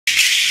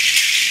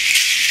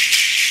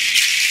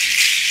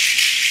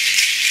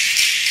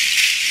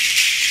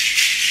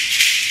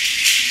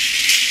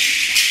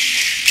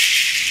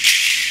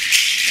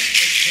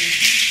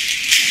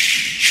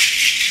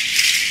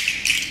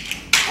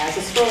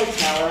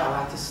storyteller, I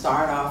like to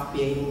start off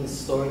creating the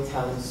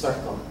storytelling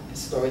circle, as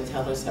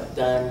storytellers have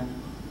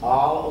done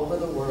all over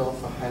the world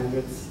for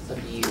hundreds of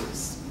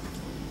years.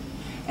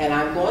 And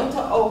I'm going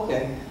to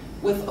open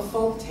with a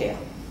folk tale,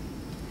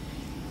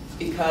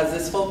 because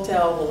this folk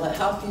tale will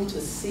help you to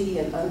see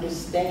and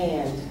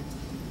understand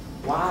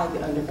why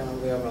the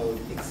Underground Railroad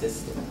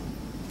existed.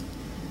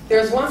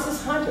 There's once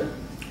this hunter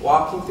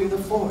walking through the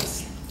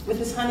forest with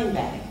his hunting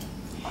bag,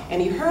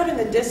 and he heard in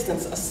the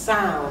distance a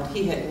sound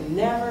he had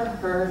never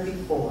heard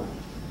before.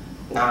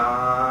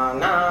 Na,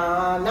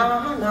 na,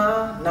 na,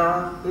 na,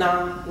 na,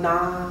 na,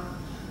 na.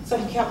 So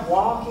he kept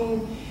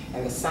walking,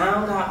 and the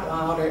sound got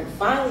louder, and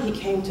finally he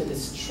came to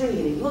this tree,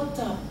 and he looked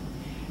up,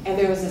 and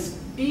there was this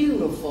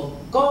beautiful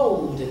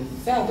golden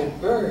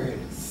feathered bird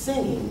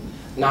singing,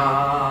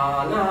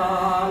 na,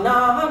 na,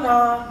 na,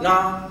 na,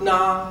 na,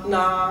 na,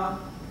 na.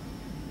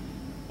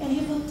 And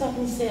he looked up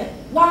and he said,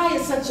 why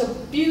is such a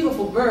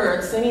beautiful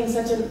bird singing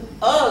such an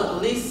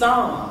ugly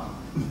song?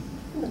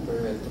 And the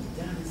bird looked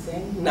down and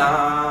said,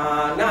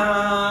 na,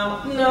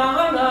 na,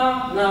 na,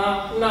 na,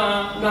 na,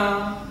 na,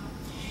 na.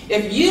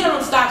 If you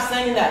don't stop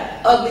singing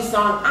that ugly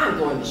song, I'm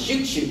going to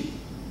shoot you.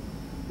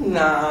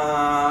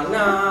 Na,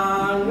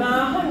 na,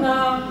 na,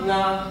 na,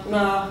 na,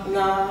 na,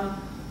 na.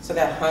 So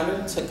that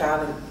hunter took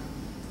out an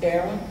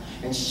arrow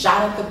and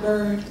shot at the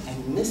bird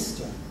and missed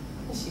her.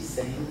 And she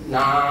sang,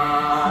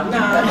 na,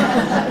 na,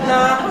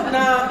 na,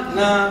 na,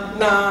 na,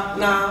 na,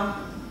 na.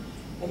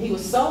 And he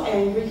was so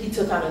angry, he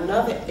took out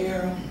another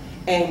arrow,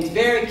 aimed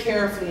very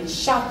carefully, and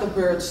shot the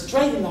bird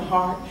straight in the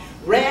heart,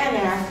 ran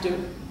after,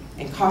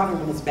 and caught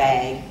him in his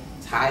bag,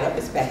 tied up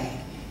his bag,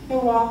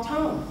 and walked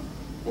home.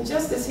 And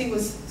just as he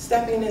was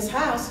stepping in his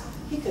house,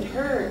 he could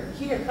hear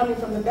coming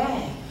from the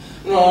bag.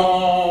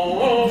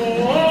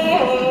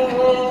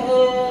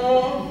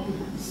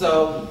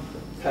 So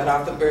he cut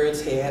off the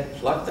bird's head,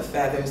 plucked the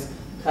feathers,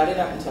 cut it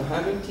up into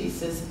 100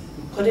 pieces,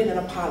 and put it in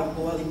a pot of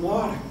boiling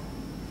water.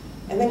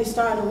 And then he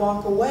started to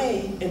walk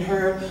away and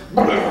heard,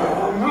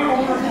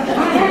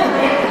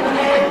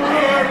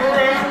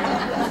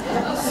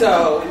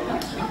 so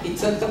he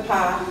took the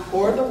pot,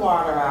 poured the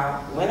water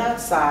out, went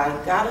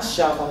outside, got a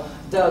shovel,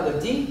 dug a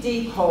deep,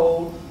 deep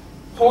hole,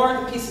 poured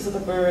the pieces of the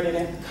bird in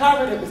it,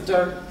 covered it with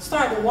dirt,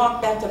 started to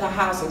walk back to the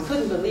house and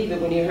couldn't believe it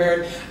when he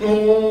heard,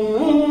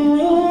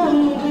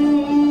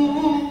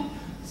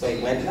 so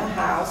he went to the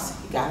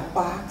house, he got a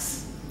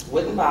box,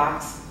 wooden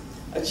box,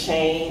 a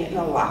chain, and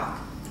a lock.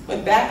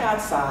 Went back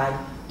outside,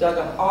 dug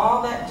up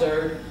all that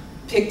dirt,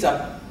 picked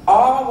up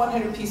all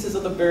 100 pieces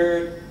of the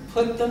bird,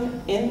 put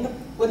them in the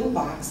wooden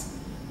box,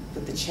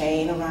 put the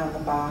chain around the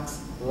box,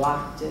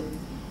 locked it,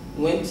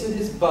 went to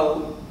his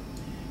boat,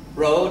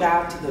 rowed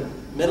out to the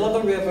middle of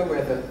the river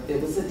where it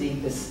was the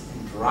deepest,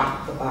 and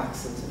dropped the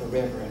box into the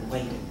river and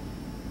waited.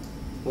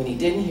 When he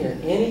didn't hear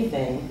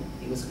anything,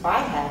 he was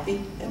quite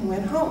happy and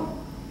went home.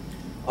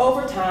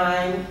 Over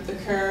time, the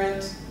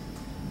current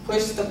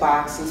pushed the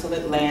box until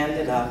it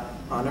landed up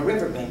on a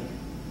riverbank.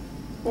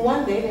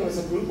 One day there was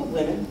a group of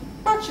women,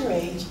 about your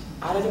age,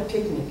 out at a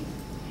picnic,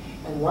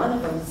 and one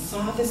of them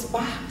saw this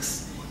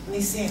box, and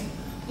they said,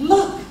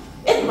 look,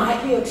 it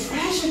might be a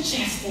treasure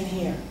chest in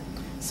here.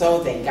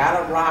 So they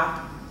got a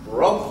rock,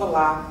 broke the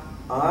lock,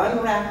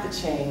 unwrapped the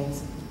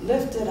chains,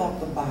 lifted up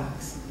the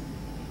box,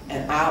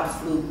 and out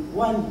flew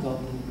one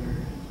golden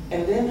bird,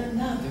 and then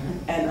another,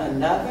 and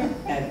another,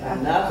 and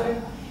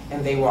another,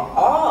 and they were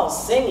all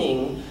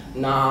singing,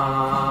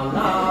 na,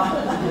 na,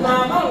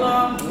 na,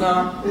 na,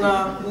 na,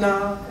 na,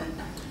 na.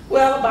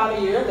 Well, about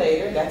a year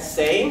later, that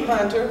same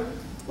hunter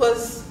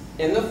was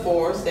in the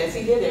forest, as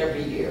he did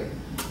every year,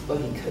 but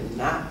he could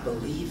not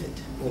believe it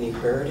when he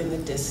heard in the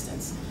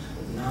distance,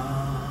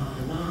 na,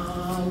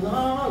 na,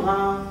 na,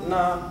 na,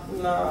 na,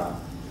 na.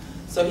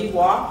 So he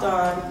walked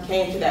on,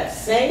 came to that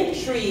same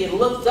tree and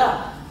looked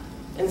up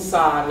and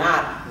saw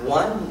not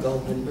one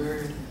golden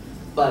bird,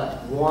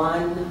 but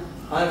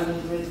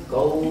 100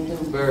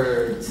 golden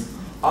birds,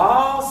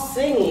 all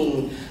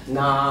singing,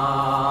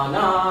 na,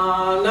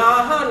 na,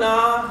 na,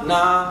 na,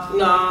 na,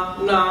 na,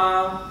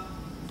 na.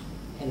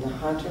 And the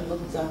hunter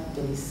looked up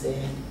and he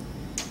said,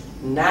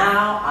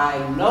 now I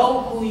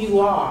know who you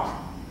are,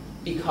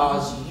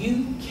 because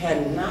you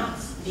cannot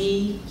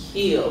be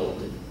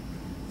killed.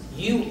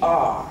 You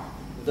are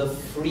the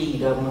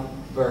freedom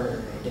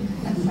bird.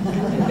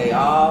 And they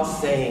all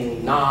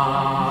sang,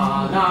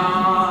 na,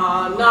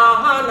 na,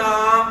 na,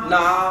 na,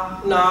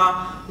 na, na,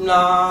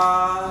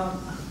 na.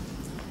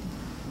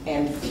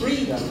 And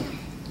freedom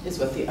is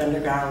what the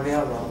Underground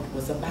Railroad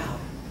was about.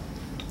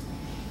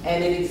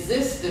 And it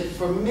existed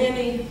for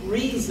many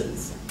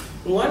reasons.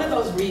 One of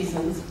those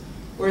reasons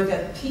were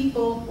that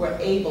people were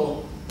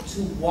able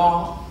to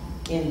walk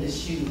in the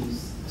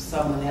shoes of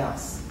someone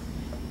else.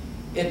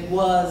 It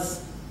was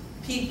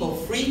people,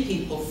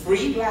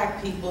 free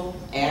black people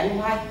and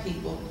white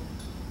people,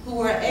 who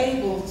were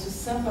able to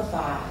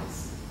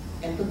sympathize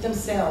and put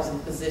themselves in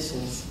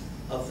positions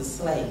of the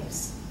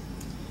slaves.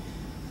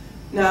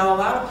 Now, a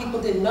lot of people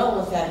didn't know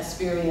what that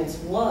experience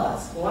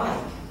was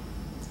like,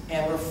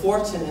 and were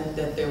fortunate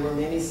that there were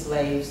many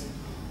slaves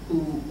who,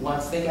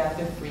 once they got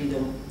their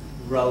freedom,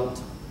 wrote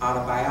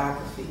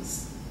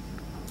autobiographies.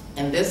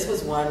 And this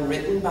was one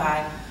written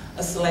by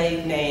a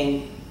slave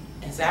named,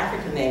 his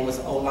African name was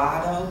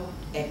Olado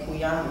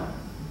Equiano.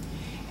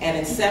 And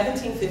in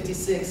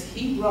 1756,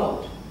 he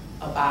wrote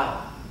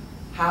about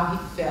how he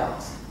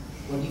felt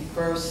when he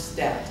first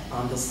stepped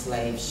on the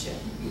slave ship.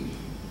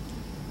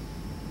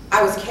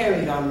 I was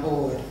carried on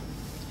board.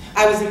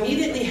 I was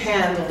immediately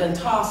handled and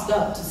tossed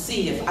up to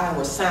see if I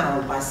were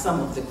sound by some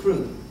of the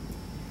crew.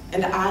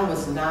 And I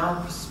was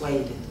now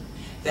persuaded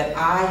that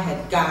I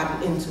had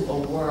gotten into a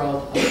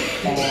world of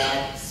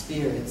bad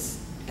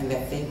spirits and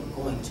that they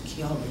were going to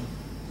kill me.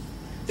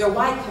 Their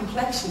white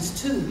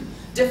complexions, too,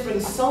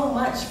 differing so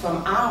much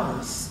from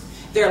ours.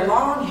 Their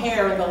long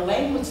hair and the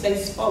language they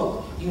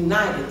spoke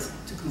united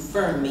to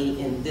confirm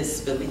me in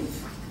this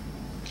belief.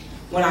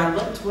 When I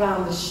looked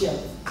around the ship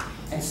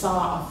and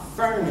saw a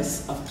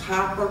furnace of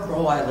copper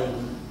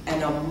broiling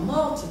and a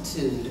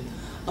multitude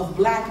of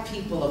black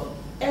people of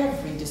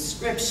every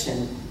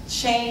description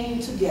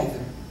chained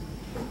together,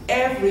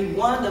 every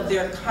one of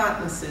their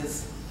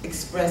countenances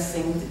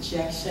expressing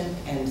dejection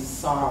and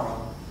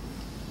sorrow,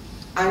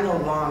 I no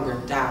longer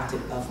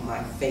doubted of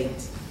my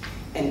fate,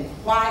 and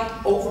quite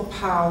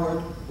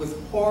overpowered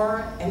with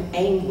horror and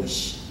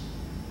anguish,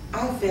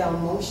 I fell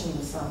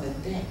motionless on the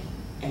deck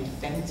and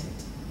fainted.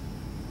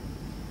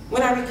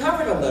 When I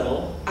recovered a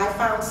little, I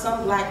found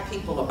some black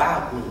people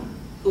about me,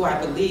 who I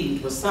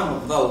believed were some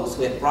of those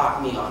who had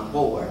brought me on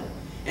board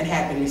and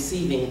had been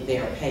receiving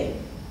their pay.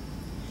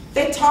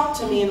 They talked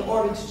to me in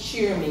order to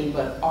cheer me,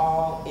 but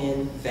all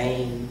in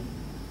vain.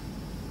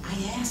 I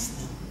asked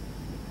them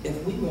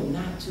if we were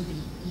not to be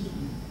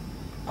eaten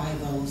by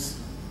those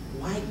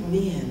white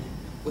men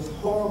with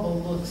horrible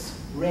looks,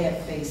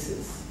 red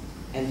faces,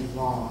 and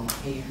long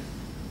hair.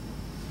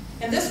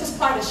 And this was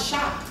quite a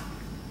shock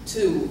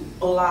to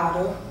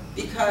Olado,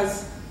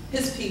 because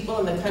his people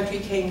in the country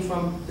came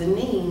from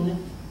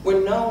Benin, were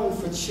known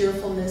for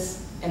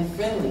cheerfulness and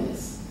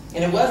friendliness.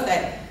 And it was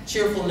that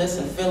cheerfulness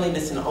and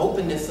friendliness and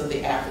openness of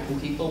the African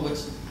people which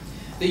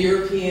the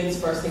Europeans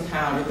first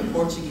encountered, the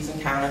Portuguese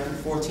encountered in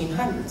the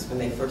 1400s when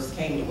they first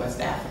came to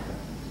West Africa.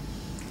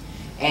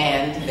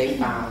 And they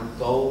found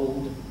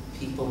gold,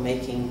 people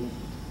making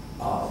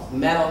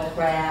metal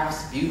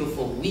crafts,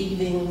 beautiful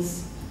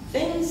weavings,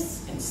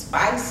 things and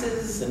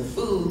spices and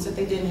foods that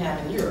they didn't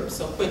have in Europe.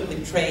 So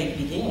quickly trade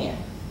began.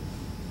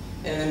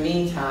 In the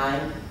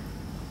meantime,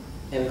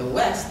 in the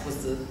West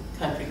was the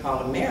country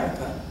called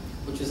America,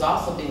 which was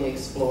also being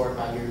explored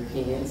by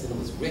Europeans, and it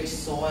was rich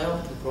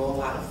soil to grow a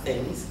lot of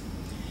things.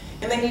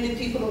 And they needed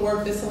people to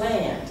work this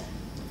land.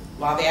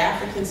 While the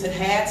Africans had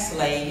had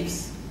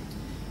slaves,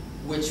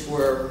 which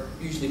were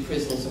usually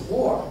prisoners of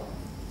war,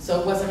 so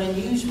it wasn't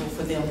unusual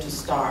for them to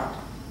start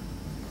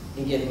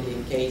in getting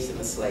engaged in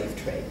the slave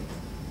trade.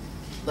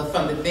 But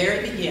from the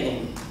very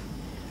beginning,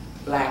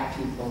 black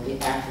people, the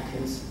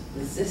Africans,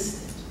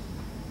 resisted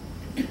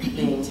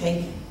being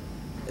taken,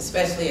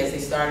 especially as they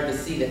started to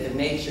see that the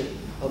nature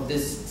of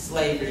this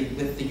slavery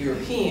with the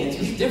Europeans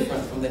was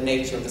different from the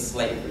nature of the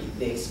slavery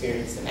they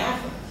experienced in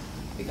Africa.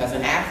 Because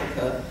in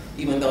Africa,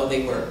 even though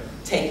they were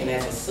taken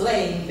as a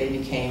slave, they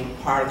became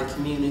part of the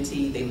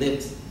community. They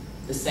lived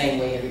the same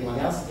way everyone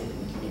else did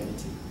in the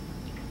community.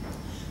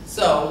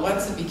 So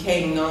once it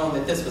became known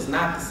that this was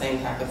not the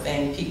same type of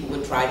thing, people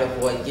would try to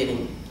avoid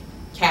getting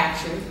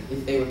captured.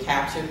 If they were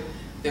captured,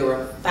 there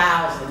were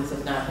thousands,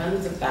 if not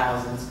hundreds of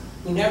thousands,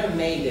 who never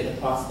made it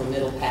across the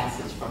Middle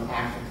Passage from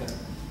Africa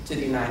to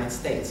the United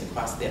States,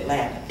 across the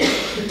Atlantic.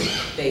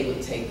 They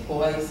would take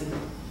poison,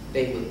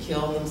 they would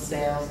kill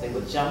themselves, they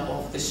would jump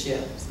off the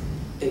ships,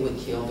 they would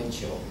kill their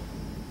children.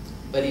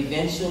 But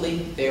eventually,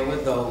 there were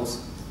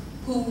those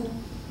who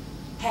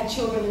had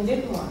children and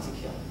didn't want to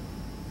kill,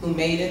 who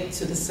made it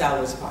to the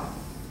seller's pot.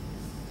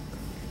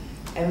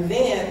 And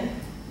then,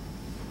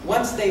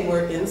 once they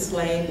were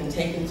enslaved and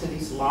taken to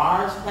these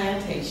large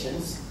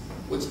plantations,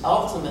 which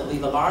ultimately,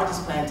 the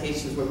largest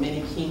plantations were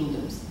many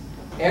kingdoms,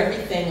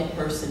 everything a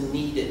person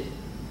needed,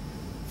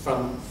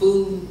 from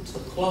food to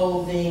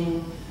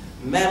clothing,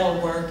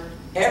 metalwork,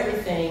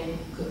 everything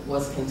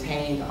was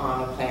contained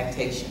on a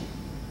plantation.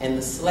 And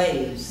the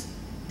slaves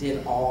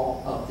did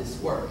all of this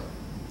work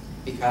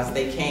because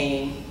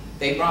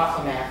they brought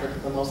from Africa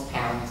the most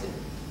talented,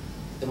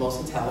 the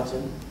most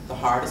intelligent, the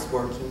hardest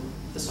working,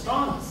 the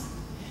strongest.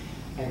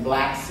 And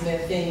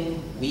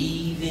blacksmithing,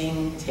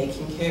 weaving,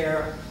 taking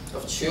care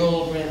of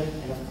children,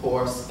 and of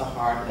course, the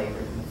hard labor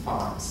in the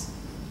farms.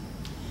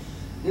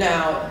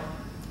 Now,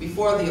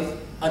 before the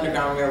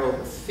Underground Railroad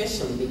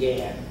officially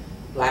began,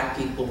 black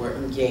people were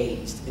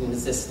engaged in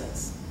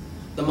resistance.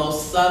 The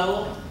most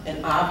subtle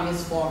and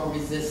obvious form of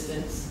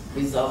resistance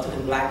resulted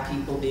in black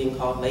people being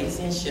called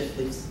lazy and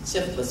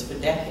shiftless for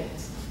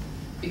decades,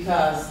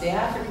 because the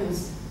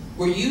Africans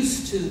were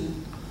used to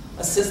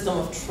a system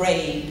of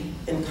trade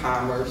and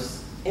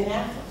commerce in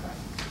Africa.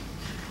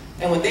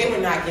 And when they were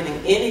not getting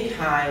any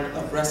kind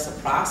of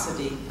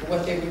reciprocity for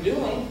what they were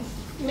doing,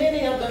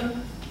 many of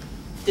them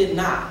did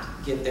not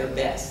get their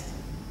best.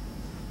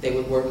 They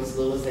would work as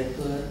little as they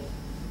could.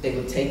 They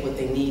would take what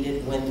they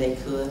needed when they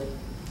could.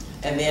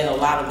 And then a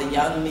lot of the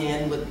young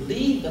men would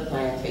leave the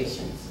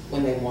plantations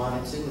when they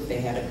wanted to, if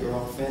they had a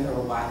girlfriend or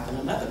a wife in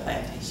another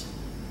plantation.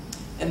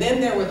 And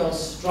then there were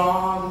those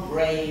strong,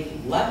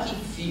 brave, lucky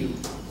few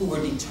who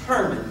were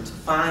determined to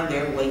find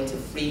their way to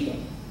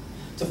freedom,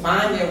 to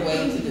find their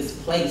way to this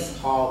place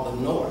called the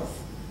North.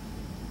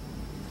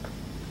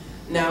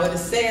 Now, it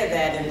is said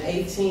that in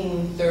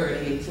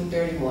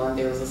 1831,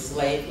 there was a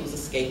slave who was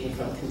escaping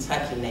from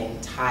Kentucky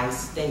named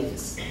Tice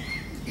Davis.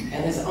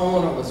 And his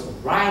owner was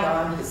right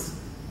on his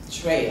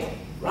trail,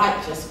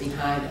 right just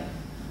behind him,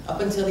 up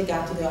until he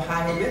got to the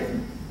Ohio River.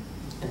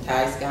 And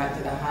Tice got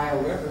to the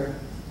Ohio River,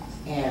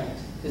 and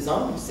his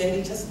owner said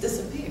he just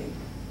disappeared.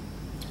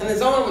 And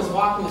his owner was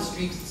walking the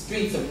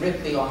streets of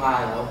Ripley,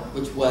 Ohio,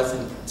 which was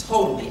a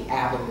totally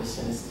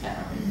abolitionist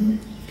town.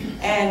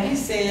 And he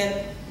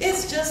said,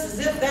 it's just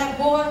as if that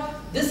boy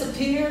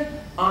disappeared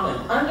on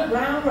an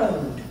underground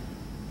road.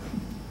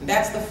 And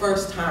that's the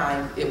first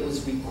time it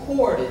was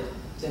recorded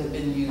to have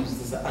been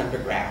used as an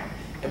underground.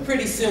 And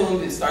pretty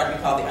soon it started to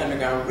be called the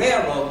Underground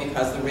Railroad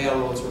because the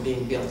railroads were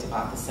being built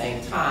about the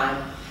same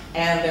time.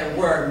 And there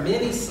were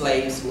many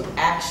slaves who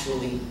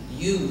actually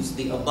used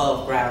the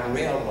above-ground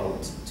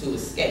railroads to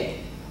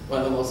escape.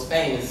 One of the most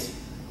famous,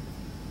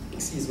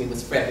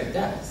 was Frederick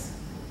Douglass.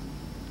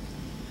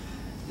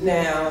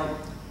 Now,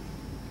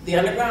 the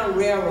Underground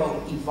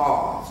Railroad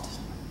evolved.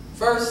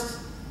 First,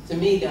 to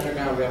me, the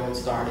Underground Railroad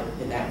started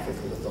in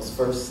Africa with those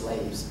first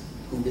slaves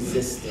who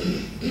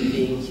resisted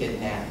being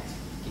kidnapped,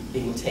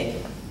 being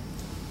taken.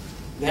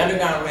 The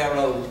Underground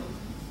Railroad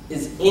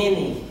is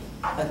any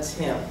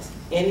attempt,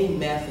 any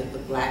method the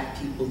black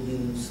people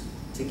used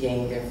to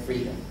gain their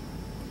freedom.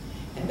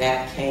 And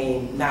that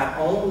came not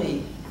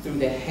only through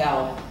the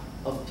help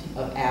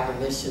of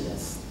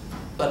abolitionists,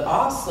 but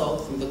also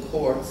through the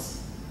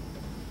courts.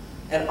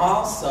 And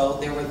also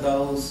there were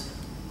those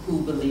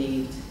who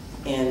believed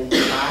in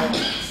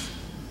violence,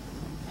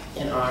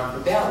 in armed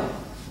rebellion.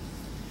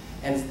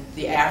 And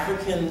the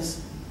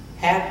Africans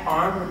had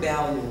armed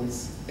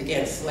rebellions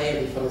against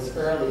slavery from as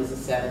early as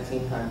the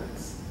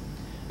 1700s.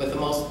 But the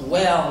most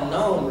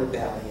well-known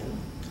rebellion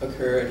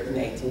occurred in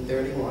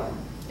 1831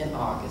 in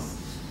August,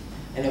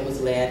 and it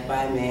was led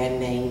by a man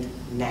named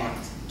Nat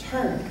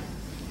Turner.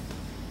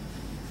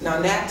 Now,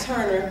 Nat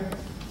Turner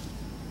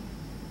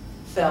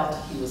felt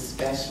he was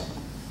special,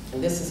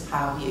 and this is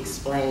how he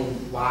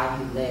explained why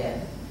he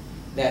led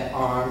that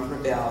armed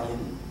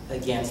rebellion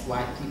against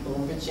white people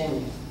in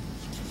Virginia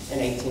in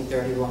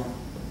 1831.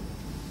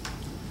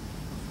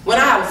 When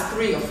I was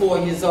 3 or 4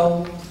 years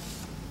old,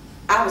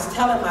 I was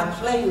telling my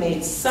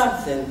playmates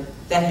something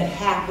that had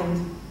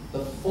happened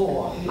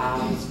before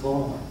I was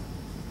born.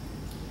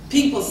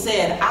 People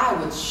said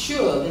I would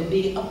surely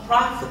be a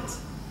prophet.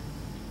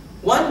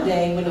 One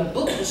day, when a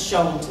book was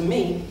shown to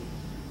me,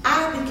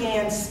 I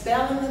began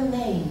spelling the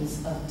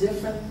names of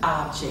different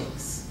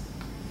objects.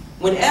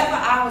 Whenever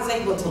I was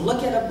able to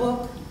look at a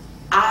book,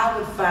 I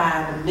would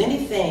find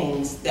many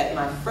things that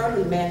my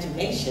fertile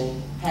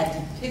imagination had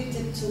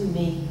depicted to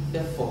me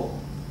before.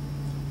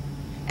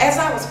 As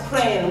I was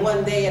praying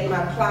one day at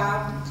my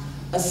plow,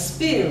 a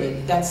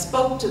spirit that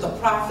spoke to the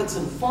prophets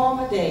in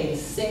former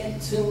days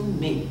said to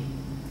me,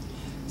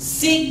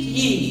 "Seek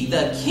ye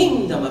the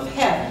kingdom of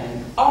heaven,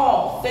 and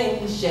all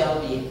things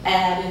shall be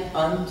added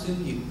unto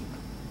you."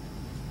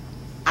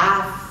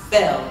 I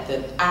felt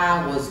that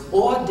I was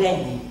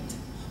ordained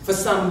for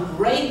some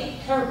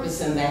great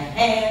purpose in the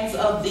hands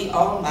of the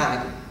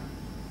Almighty.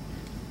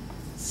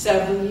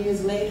 Several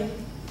years later,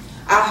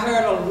 I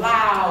heard a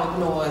loud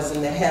noise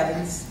in the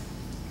heavens,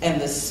 and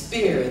the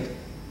Spirit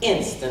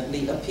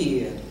instantly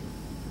appeared.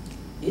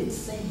 It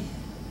said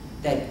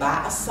that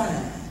by a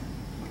sign,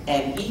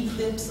 an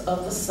eclipse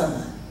of the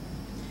sun,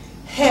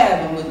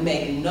 heaven would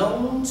make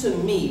known to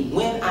me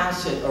when I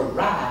should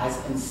arise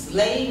and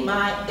slay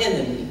my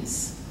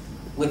enemies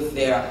with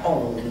their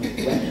own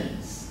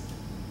weapons.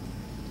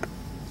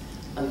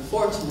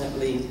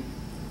 Unfortunately,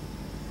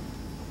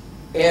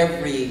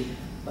 every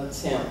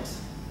attempt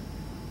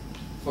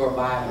for a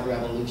violent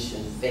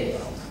revolution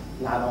failed,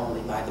 not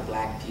only by the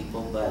black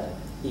people, but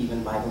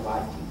even by the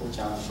white people,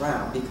 John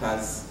Brown,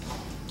 because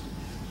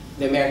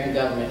the American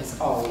government has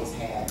always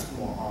had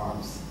more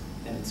arms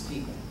than its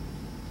people.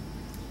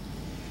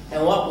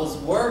 And what was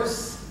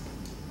worse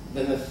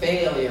than the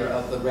failure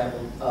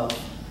of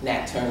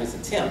Nat Turner's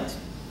attempt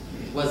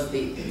was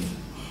the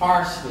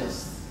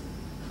harshness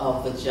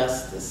of the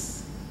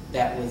justice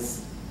that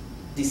was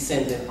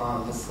descended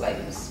on the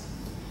slaves.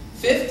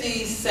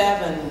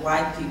 57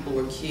 white people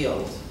were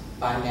killed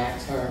by Nat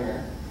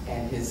Turner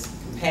and his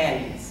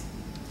companions,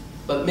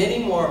 but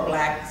many more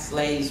black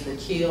slaves were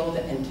killed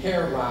and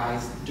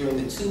terrorized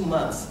during the 2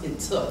 months it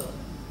took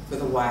for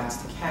the whites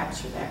to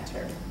capture Nat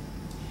Turner.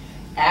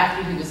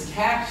 After he was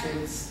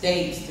captured,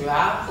 states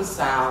throughout the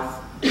South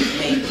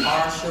made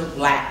harsher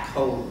black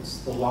codes,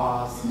 the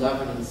laws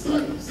governing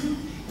slaves.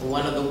 And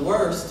one of the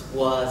worst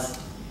was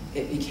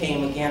it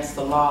became against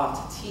the law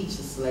to teach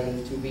a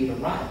slave to read or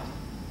write,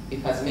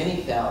 because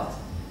many felt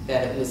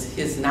that it was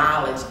his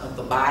knowledge of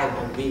the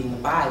Bible, reading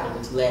the Bible,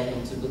 which led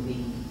him to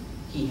believe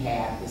he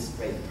had this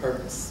great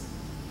purpose.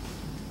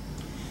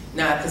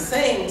 Now, at the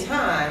same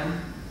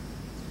time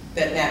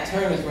that Nat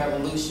Turner's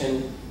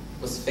revolution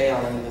was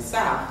failing in the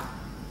South,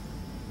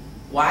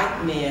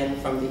 white men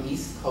from the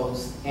East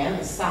Coast and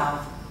the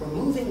South were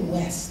moving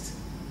west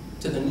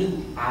to the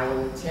new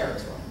Iowa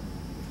territory.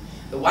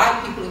 The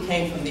white people who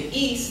came from the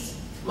East,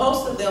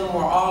 most of them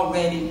were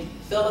already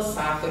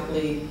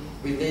philosophically,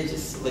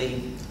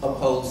 religiously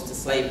opposed to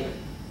slavery.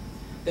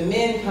 The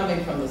men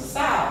coming from the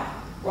South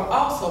were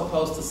also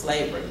opposed to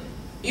slavery,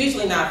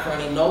 usually not for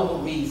any noble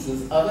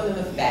reasons other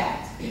than the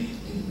fact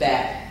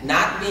that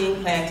not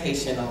being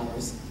plantation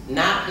owners,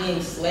 not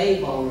being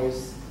slave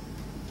owners,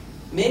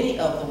 many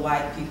of the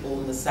white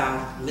people in the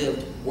South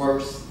lived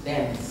worse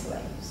than the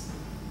slaves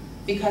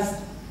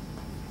because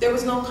there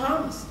was no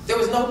commerce, there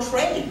was no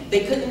trade.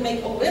 They couldn't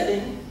make a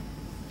living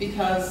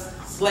because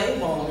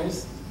slave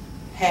owners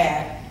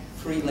had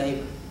free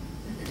labor.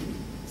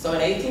 So in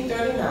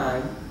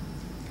 1839,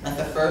 at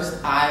the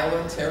first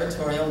Iowa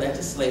territorial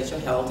legislature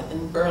held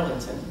in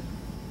Burlington,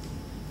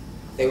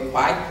 they were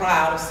quite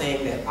proud of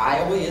saying that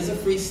Iowa is a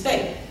free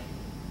state.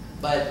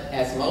 But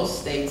as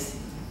most states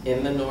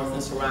in the north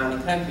and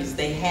surrounding countries,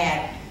 they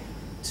had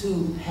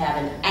to have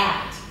an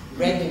act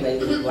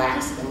regulating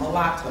blacks and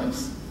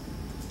mulattoes.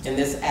 And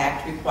this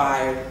act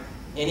required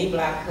any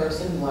black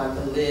person who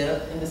wanted to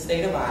live in the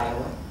state of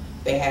Iowa,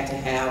 they had to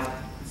have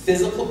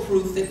physical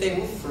proof that they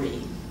were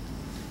free.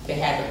 They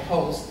had to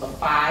post a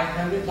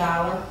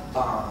 $500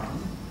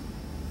 bond.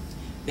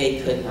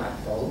 They could not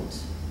vote.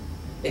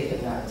 They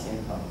could not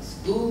attend public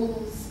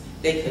schools.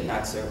 They could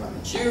not serve on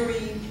a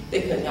jury.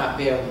 They could not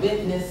bear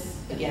witness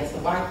against a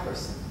white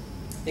person.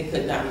 They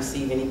could not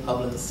receive any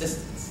public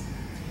assistance.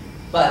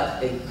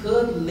 But they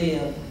could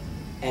live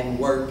and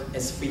work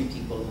as free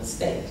people in the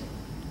state.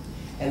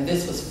 And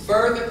this was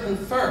further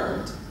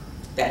confirmed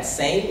that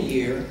same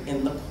year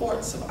in the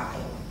courts of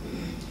Iowa.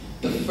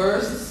 The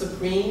first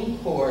Supreme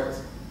Court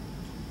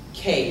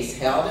case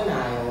held in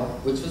Iowa,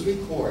 which was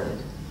recorded,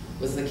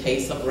 was the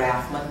case of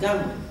Ralph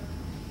Montgomery.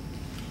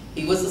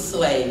 He was a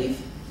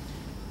slave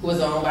who was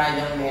owned by a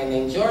young man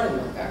named Jordan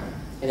Montgomery.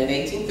 And in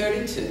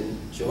 1832,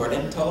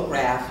 Jordan told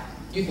Ralph,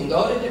 you can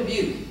go to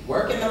Dubuque,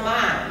 work in the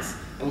mines,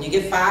 and when you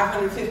get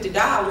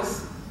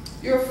 $550,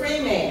 you're a free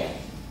man.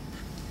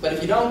 But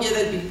if you don't get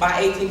it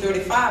by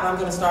 1835, I'm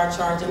going to start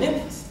charging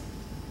interest.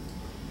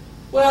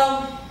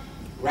 Well,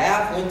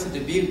 Ralph went to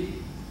Dubuque.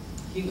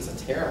 He was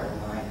a terrible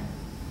miner.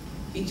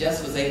 He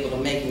just was able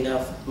to make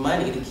enough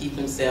money to keep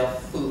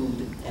himself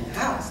food and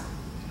housing.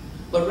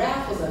 But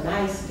Ralph was a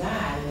nice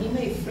guy, and he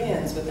made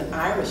friends with an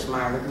Irish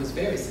miner who was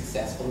very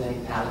successful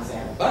named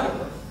Alexander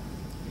Butterworth.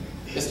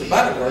 Mr.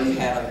 Butterworth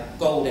had a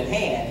golden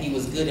hand. He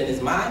was good in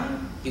his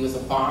mining, he was a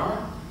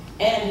farmer,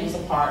 and he was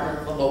a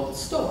partner of a local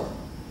store.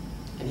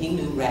 And he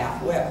knew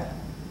Ralph well.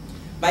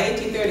 By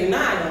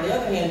 1839, on the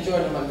other hand,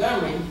 Jordan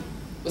Montgomery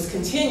was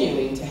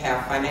continuing to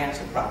have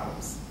financial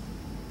problems.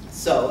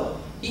 So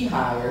he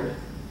hired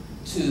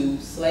 2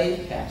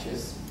 slave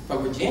catchers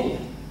from Virginia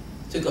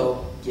to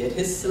go get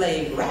his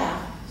slave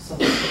Ralph so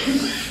he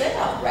could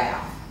sell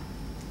Ralph.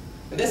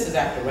 And this is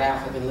after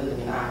Ralph had been living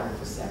in Iowa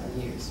for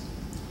 7 years.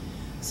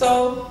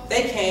 So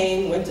they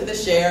came, went to the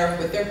sheriff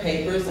with their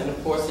papers, and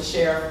of course the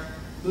sheriff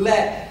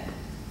let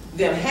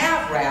them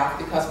have Ralph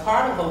because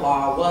part of the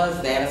law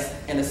was that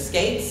an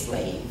escaped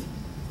slave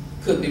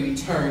could be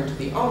returned to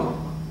the owner.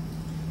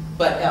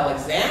 But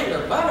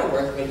Alexander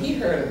Butterworth, when he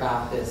heard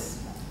about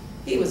this,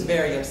 he was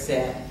very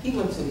upset. He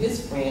went to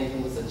his friend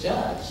who was a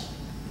judge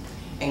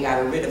and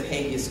got a writ of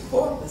habeas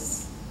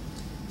corpus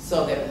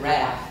so that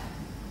Ralph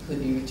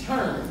could be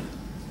returned.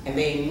 And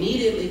they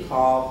immediately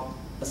called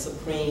the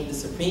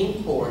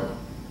Supreme Court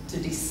to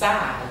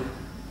decide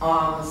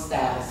on the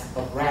status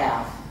of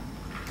Ralph,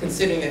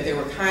 considering that there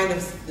were kind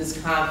of this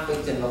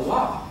conflict in the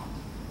law.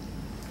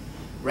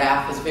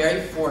 Ralph was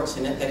very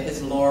fortunate that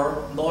his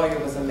lawyer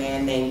was a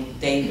man named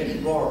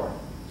David Rohrer.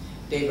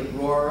 David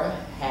Rohrer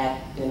had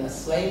been a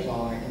slave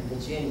owner in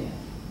Virginia.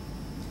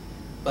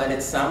 But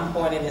at some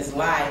point in his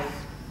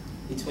life,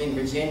 between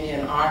Virginia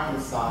and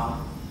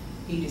Arkansas,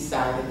 he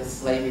decided that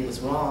slavery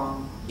was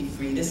wrong. He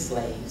freed his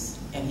slaves,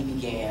 and he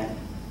began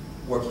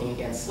working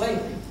against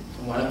slavery.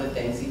 And one of the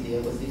things he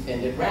did was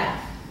defended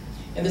Ralph.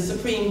 And the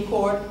Supreme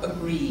Court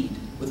agreed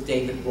with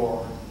David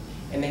Rohrer,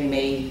 and they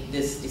made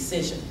this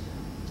decision.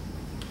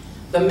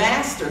 The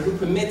master who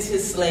permits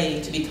his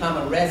slave to become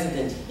a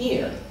resident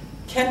here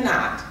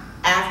cannot,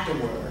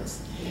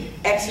 afterwards,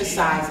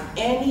 exercise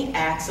any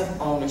acts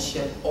of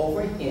ownership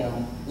over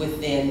him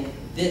within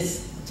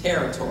this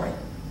territory.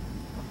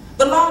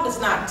 The law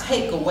does not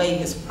take away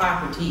his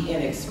property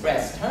in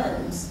express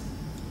terms,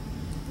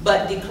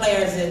 but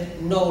declares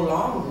it no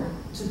longer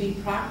to be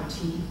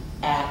property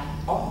at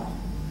all.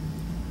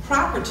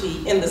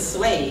 Property in the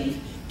slave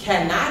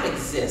cannot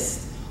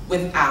exist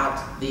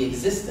without the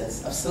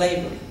existence of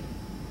slavery.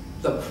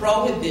 The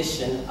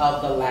prohibition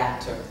of the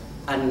latter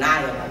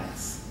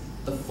annihilates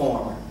the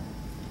former.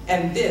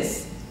 And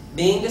this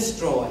being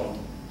destroyed,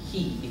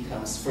 he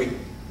becomes free.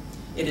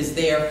 It is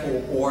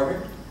therefore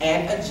ordered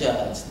and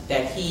adjudged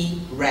that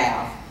he,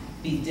 Ralph,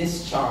 be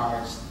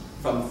discharged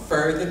from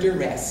further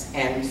duress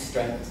and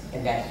restraint,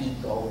 and that he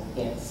go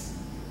hence.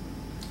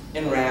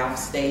 And Ralph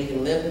stayed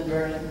and lived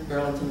in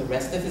Burlington the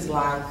rest of his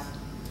life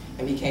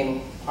and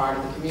became part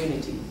of the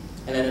community.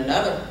 And in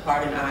another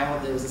part in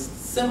Iowa, there was a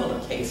similar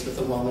case with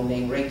a woman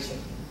named Rachel.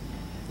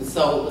 And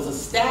so it was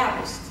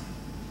established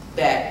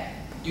that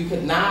you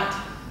could not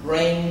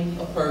bring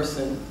a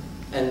person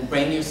and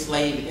bring your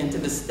slave into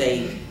the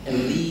state and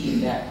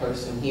leave that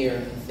person here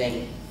and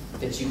think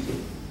that you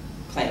could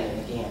claim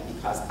it again,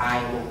 because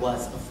Iowa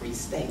was a free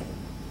state.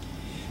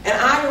 And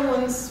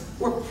Iowans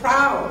were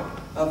proud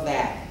of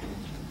that.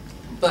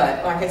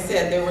 But like I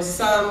said, there were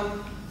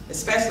some,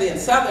 especially in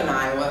southern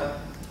Iowa,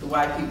 the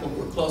white people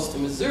who were close to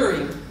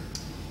Missouri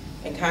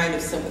and kind of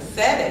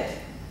sympathetic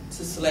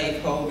to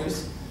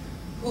slaveholders,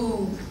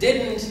 who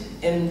didn't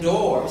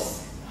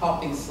endorse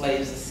helping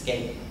slaves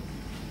escape.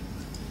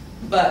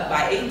 But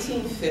by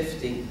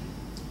 1850,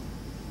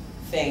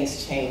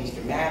 things changed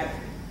dramatically,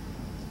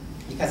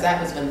 because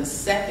that was when the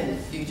second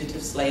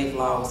fugitive slave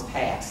law was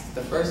passed.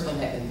 The first one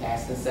had been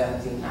passed in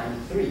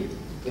 1793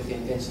 with the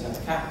invention of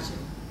the cotton gin.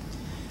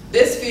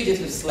 This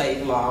fugitive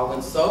slave law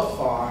went so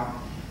far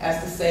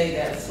as to say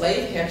that a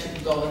slave catcher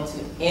could go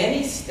into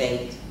any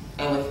state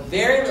and with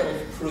very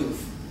little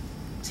proof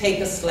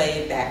take a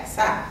slave back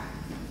south.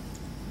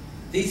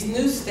 These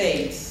new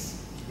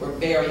states were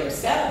very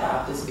upset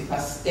about this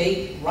because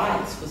state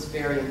rights was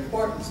very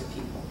important to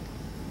people.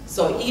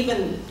 So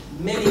even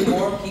many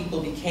more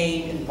people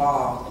became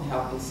involved in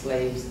helping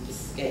slaves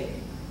escape.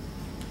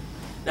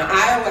 Now,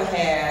 Iowa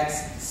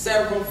has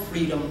several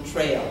freedom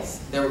trails.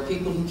 There were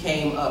people who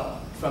came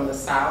up from the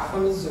south,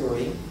 from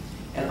Missouri,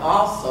 and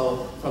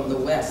also from the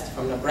west,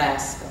 from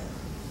Nebraska.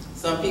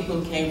 Some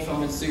people who came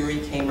from Missouri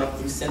came up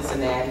through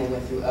Cincinnati and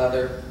went through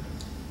other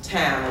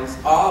towns,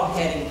 all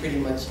heading pretty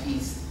much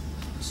east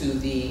to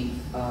the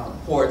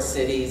port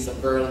cities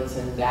of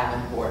Burlington,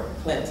 Davenport,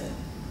 Clinton.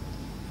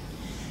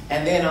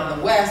 And then on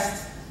the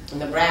west, in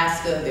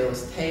Nebraska, there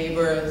was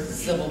Tabor,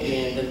 Civil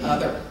Bend, and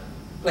other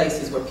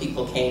places where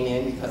people came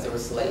in because there were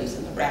slaves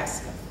in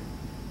Nebraska.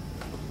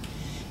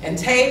 And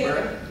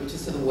Tabor, which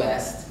is to the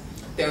west,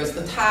 there was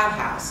the Todd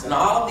House. And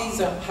all of these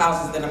are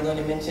houses that I'm going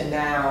to mention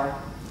now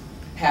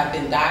have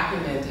been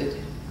documented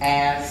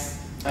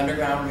as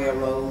Underground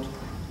Railroad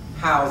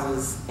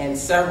houses, and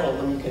several of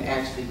them you can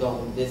actually go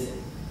and visit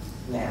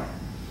now.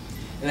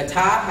 And the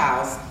Todd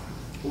House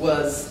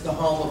was the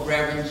home of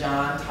Reverend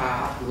John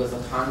Todd, who was a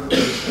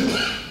congregational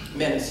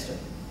minister.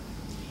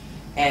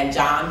 And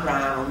John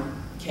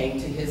Brown came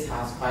to his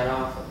house quite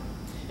often.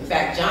 In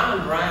fact,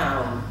 John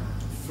Brown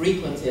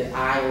frequented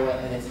Iowa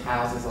and its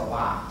houses a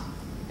lot.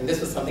 And this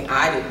was something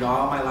I didn't know.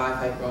 All my life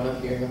I'd grown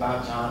up hearing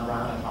about John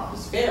Brown and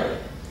Harper's Ferry.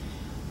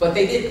 But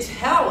they did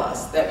tell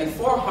us that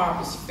before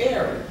Harper's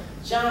Ferry,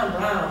 John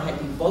Brown had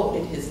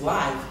devoted his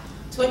life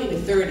 20 to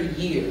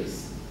 30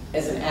 years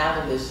as an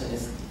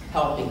abolitionist,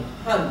 helping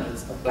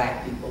hundreds of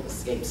black people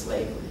escape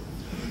slavery.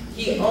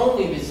 He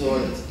only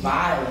resorted to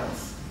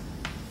violence,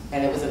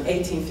 and it was in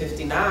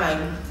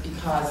 1859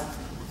 because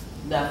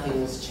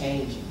nothing was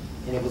changing,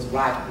 and it was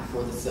right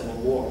before the Civil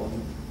War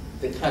when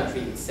the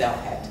country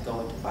itself had to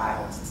go into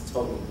violence to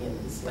totally end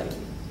the slavery.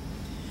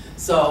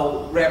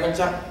 So Reverend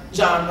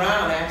John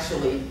Brown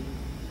actually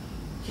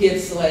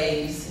hid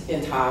slaves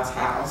in Todd's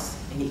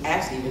house, and he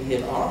actually even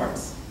hid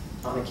arms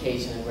on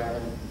occasion in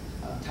Reverend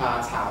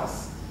Todd's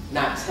house,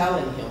 not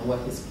telling him what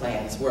his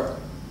plans were.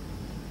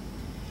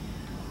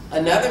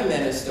 Another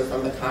minister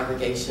from the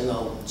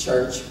Congregational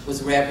Church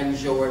was Reverend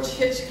George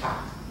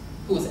Hitchcock,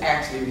 who was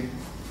actually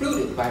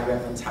recruited by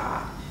Reverend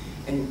Todd.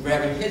 And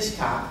Reverend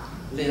Hitchcock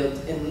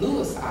lived in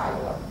Lewis,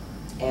 Iowa,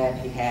 and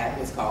he had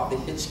what's called the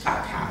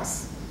Hitchcock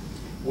House,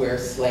 where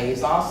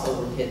slaves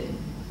also were hidden.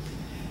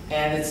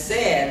 And it's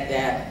said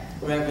that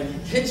Reverend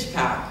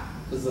Hitchcock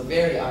was a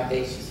very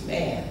audacious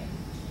man,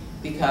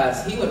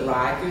 because he would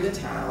ride through the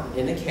town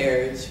in a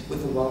carriage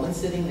with a woman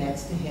sitting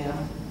next to him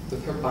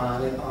with her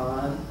bonnet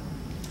on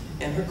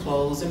and her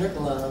clothes and her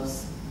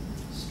gloves,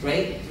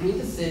 straight through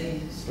the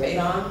city, straight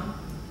on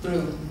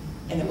through,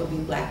 and it would be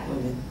black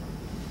women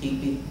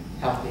he'd be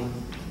helping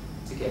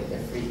to get their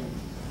freedom.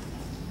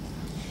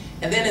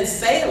 And then in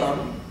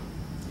Salem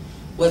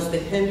was the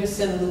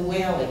Henderson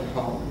Llewellyn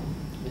home,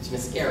 which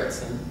Miss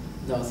Garrettson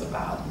knows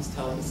about. He's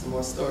telling me some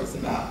more stories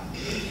about.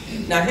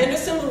 Now,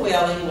 Henderson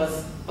Llewellyn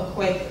was a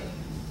Quaker,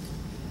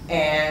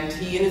 and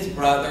he and his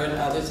brother and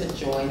others had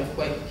joined a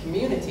Quaker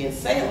community in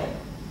Salem.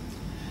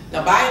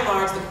 Now, by and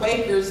large, the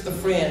Quakers, the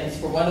Friends,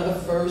 were one of the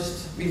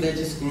first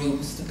religious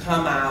groups to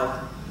come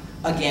out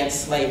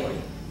against slavery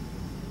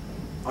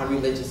on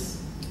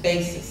religious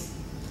basis.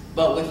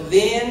 But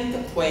within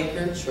the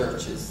Quaker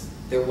churches,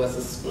 there was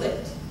a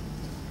split.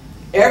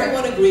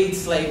 Everyone agreed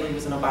slavery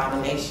was an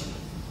abomination,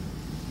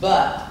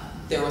 but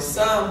there were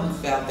some who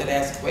felt that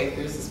as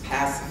Quakers, as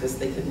pacifists,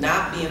 they could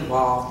not be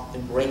involved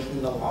in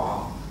breaking the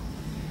law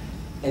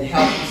and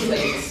helping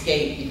slaves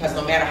escape, because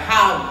no matter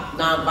how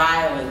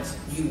nonviolent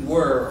you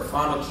were, if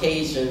on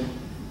occasion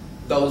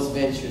those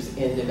ventures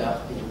ended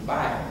up being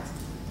violent.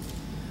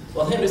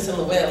 Well, Henderson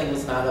Llewellyn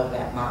was not of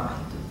that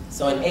mind.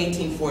 So in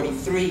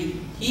 1843,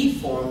 he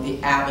formed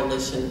the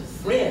Abolition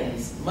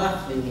Friends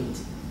monthly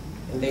meeting,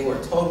 and they were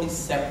a totally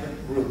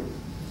separate group.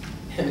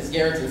 And Ms.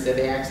 Garrison said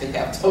they actually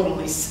have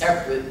totally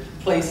separate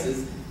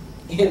places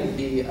in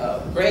the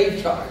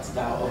graveyards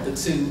now of the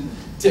two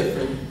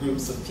different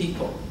groups of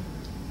people.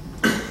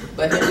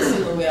 But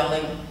Henderson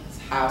Llewellyn's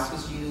house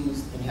was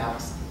used, and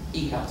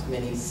he helped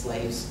many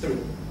slaves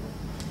through.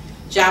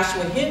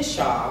 Joshua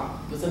Henshaw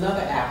was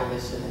another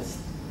abolitionist,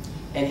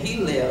 and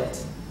he lived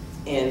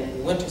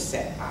in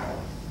Winterset,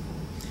 Iowa.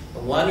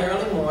 But one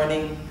early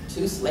morning,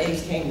 two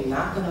slaves came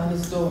knocking on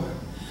his door.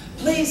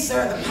 "Please,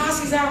 sir, the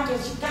posse's out there.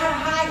 You gotta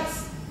hide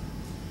us."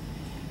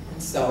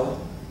 And so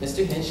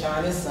Mr. Henshaw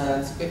and his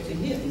sons quickly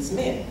hid these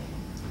men.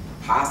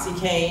 Posse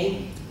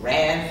came,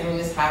 ran through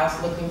his house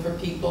looking for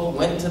people,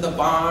 went to the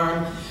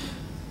barn,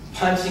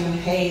 punching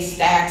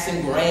haystacks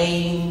and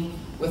grain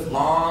with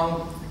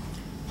long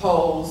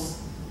poles,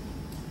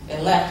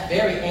 and left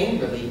very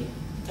angrily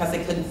because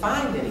they couldn't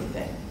find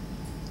anything.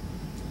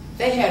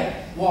 They had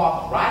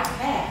walked right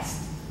past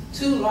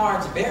two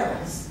large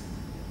barrels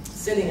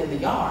sitting in the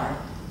yard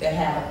that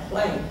had a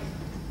plank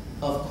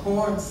of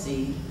corn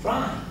seed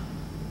drying.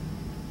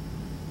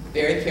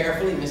 Very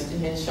carefully, Mr.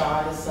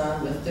 Henshaw and his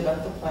son lifted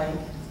up the plank,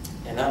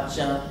 and up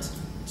jumped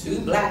two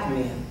black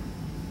men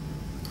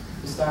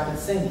who started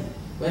singing.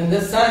 "When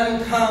the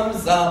sun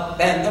comes up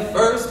and the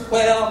first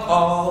quail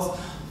calls,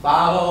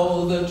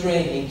 follow the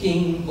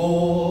drinking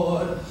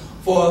gourd,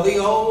 for the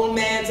old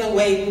man's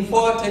a-waiting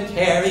for to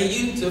carry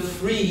you to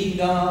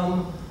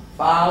freedom.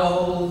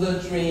 Follow the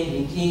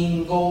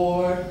drinking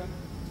gourd."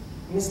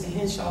 Mr.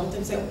 Henshaw looked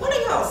and said, "What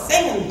are y'all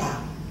singing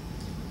about?"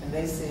 And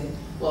they said,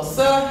 "Well,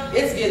 sir,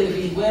 it's getting to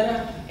be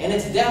winter, and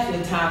it's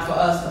definitely time for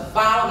us to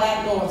follow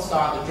that North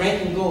Star, the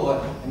drinking gourd,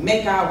 and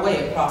make our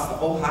way across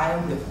the Ohio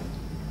River."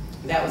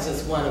 And that was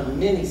just one of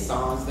many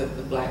songs that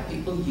the black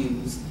people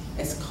used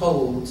as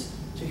codes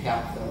to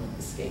help them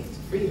escape to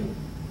freedom.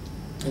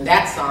 And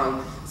that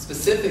song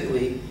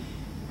specifically,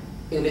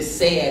 it is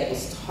said,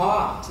 was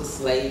taught to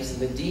slaves in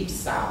the Deep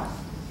South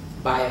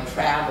by a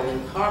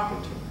traveling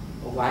carpenter,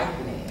 a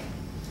white man,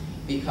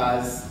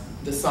 because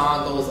the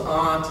song goes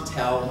on to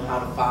tell them how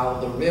to follow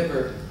the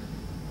river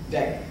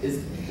that is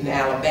in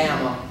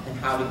Alabama and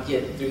how to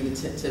get through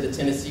to the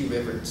Tennessee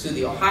River to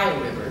the Ohio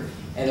River.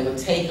 And it would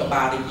take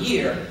about a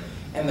year.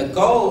 And the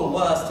goal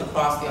was to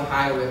cross the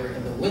Ohio River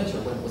in the winter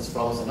when it was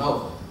frozen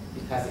over,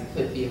 because it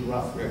could be a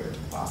rough river to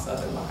cross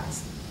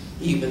otherwise.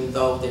 Even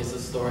though there's a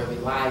story of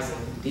Eliza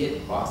who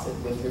did cross it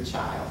with her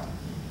child.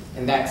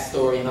 And that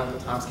story in Uncle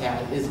Tom's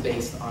Cabin is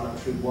based on a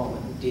true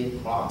woman who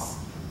did cross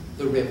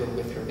the river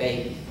with her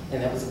baby.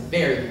 And that was a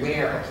very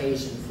rare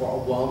occasion for a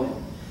woman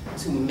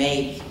to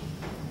make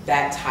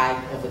that type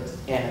of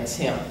an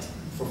attempt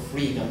for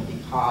freedom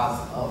because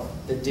of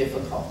the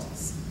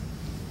difficulties.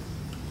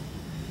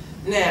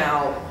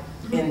 Now,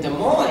 in Des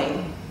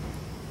Moines,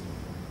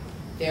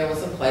 there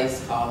was a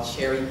place called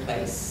Cherry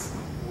Place,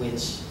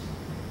 which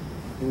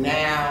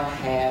now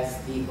has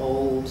the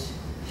old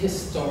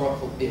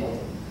historical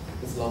building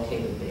is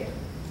located there.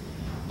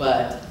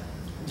 But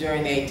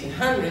during the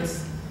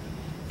 1800s,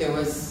 there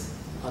was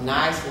a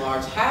nice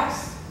large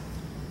house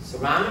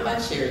surrounded by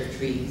cherry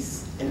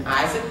trees, and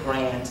Isaac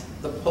Grant,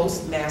 the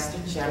Postmaster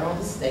General of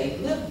the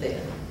state, lived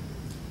there.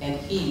 And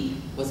he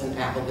was an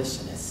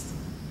abolitionist.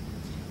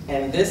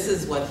 And this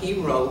is what he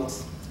wrote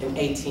in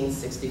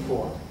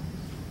 1864.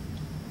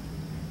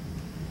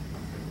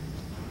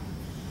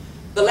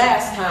 "The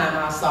last time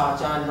I saw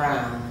John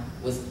Brown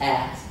was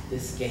at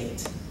this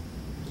gate.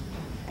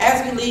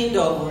 As we leaned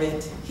over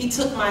it, he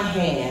took my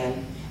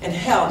hand and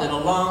held it a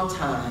long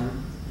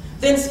time,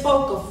 then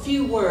spoke a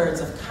few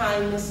words of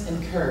kindness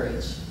and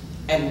courage,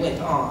 and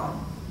went on.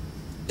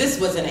 This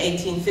was in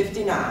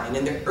 1859,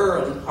 in the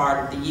early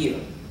part of the year,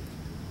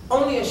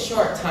 only a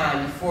short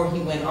time before he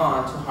went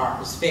on to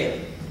Harper's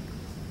Ferry.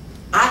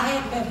 I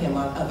had met him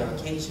on other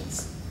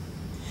occasions.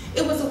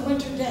 It was a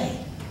winter day,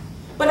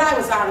 but I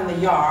was out in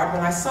the yard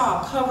when I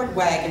saw a covered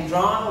wagon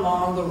drawn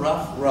along the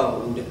rough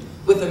road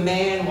with a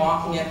man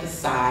walking at the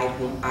side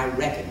whom I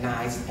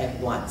recognized at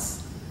once.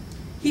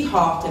 He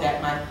halted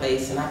at my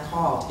place and I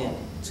called him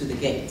to the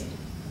gate.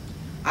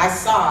 I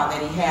saw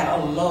that he had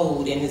a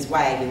load in his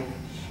wagon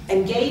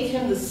and gave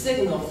him the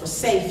signal for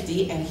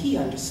safety, and he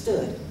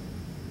understood.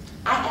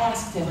 I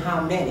asked him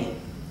how many,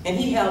 and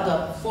he held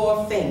up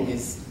 4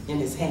 fingers in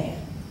his hand.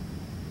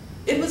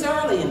 It was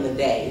early in the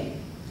day,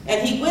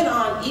 and he went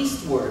on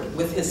eastward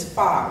with his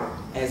father,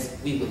 as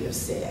we would have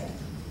said.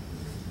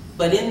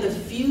 But in the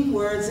few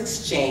words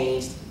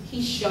exchanged,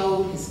 he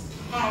showed his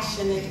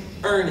passionate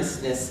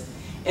earnestness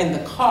in the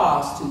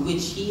cause to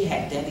which he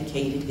had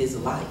dedicated his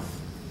life.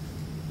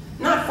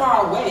 Not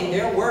far away,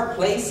 there were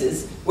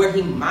places where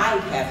he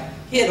might have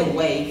hid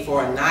away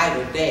for a night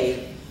or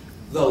day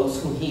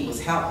those whom he was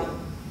helping.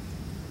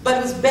 But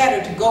it was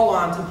better to go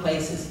on to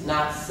places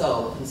not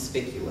so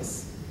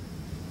conspicuous.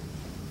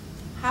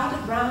 How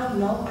did Brown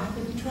know I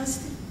could be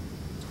trusted?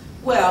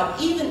 Well,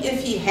 even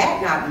if he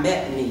had not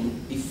met me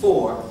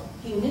before,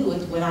 he knew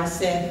it when I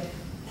said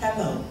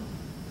hello,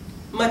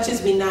 much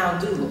as we now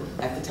do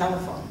at the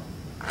telephone.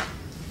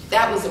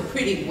 That was a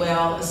pretty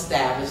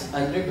well-established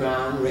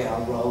Underground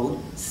Railroad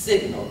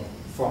signal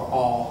for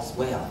all's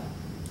well.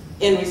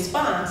 In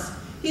response,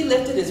 he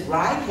lifted his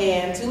right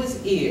hand to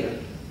his ear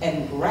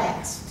and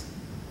grasped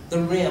the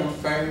rim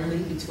firmly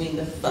between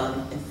the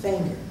thumb and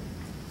finger.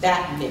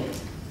 That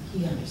meant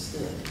he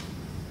understood.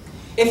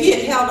 If he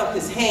had held up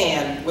his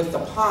hand with the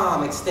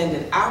palm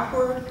extended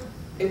outward,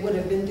 it would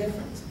have been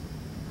different.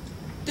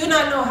 Do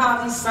not know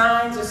how these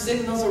signs or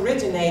signals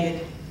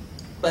originated,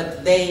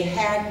 but they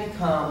had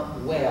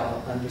become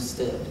well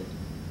understood.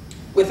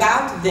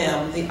 Without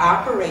them, the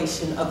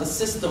operation of the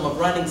system of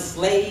running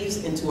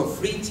slaves into a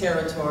free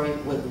territory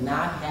would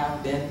not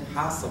have been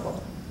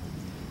possible.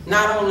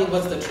 Not only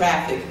was the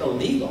traffic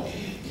illegal,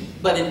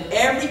 but in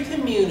every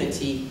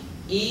community,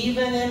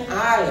 even in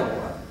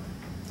Iowa,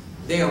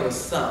 there were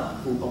some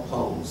who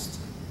opposed.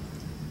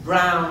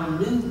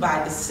 Brown knew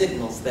by the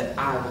signals that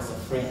I was a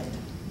friend.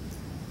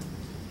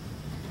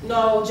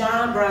 No,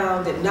 John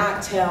Brown did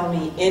not tell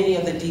me any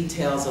of the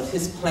details of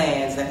his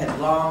plans that had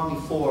long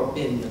before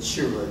been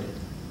matured,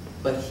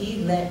 but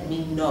he let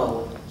me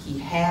know he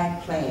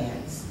had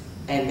plans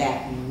and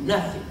that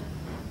nothing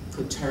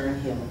could turn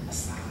him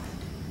aside.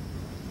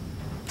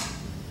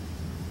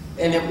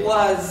 And it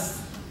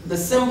was the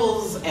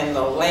symbols and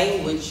the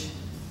language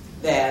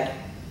that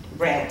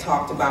Brant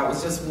talked about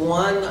was just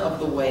one of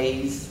the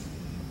ways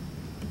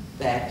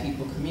that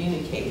people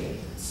communicated.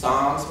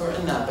 Songs were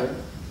another.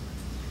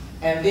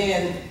 And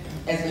then,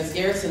 as Ms.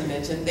 Garrison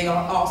mentioned, there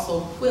are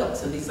also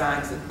quilts and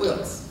designs of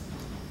quilts.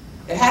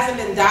 It hasn't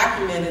been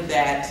documented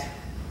that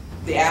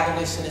the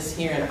abolitionists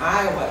here in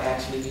Iowa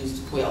actually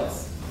used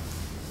quilts,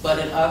 but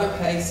in other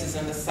places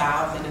in the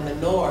South and in the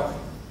North,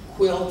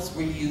 quilts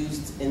were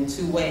used in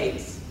two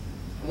ways.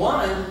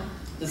 One,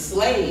 the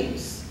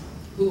slaves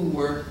who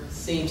were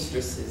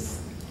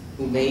seamstresses,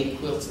 who made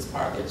quilts as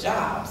part of their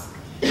jobs.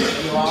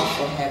 And you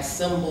also had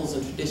symbols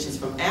and traditions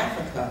from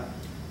Africa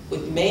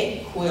which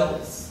made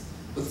quilts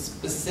with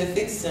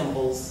specific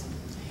symbols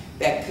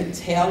that could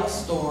tell a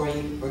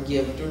story or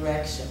give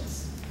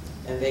directions.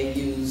 And they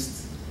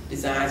used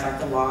designs like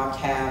the log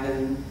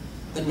cabin,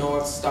 the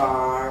North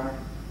Star,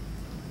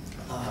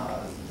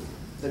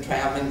 the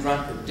traveling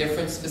drunkard,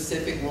 different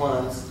specific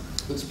ones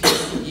which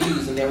people could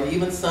use. And there were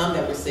even some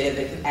that were said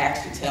they could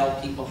actually tell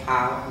people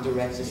how and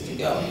directions to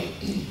go.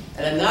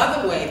 And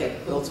another way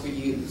that quilts were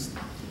used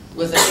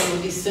was that they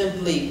would be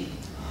simply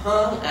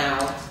hung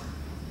out,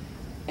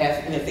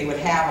 and if they would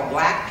have a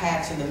black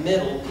patch in the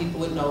middle, people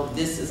would know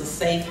this is a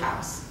safe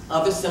house.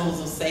 Other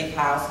symbols of safe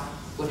house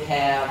would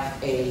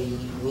have a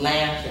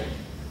lantern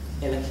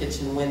in a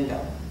kitchen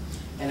window.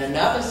 And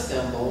another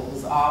symbol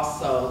was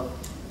also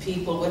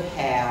people would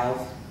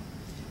have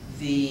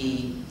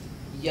the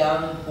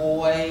young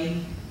boy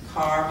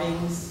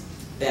carvings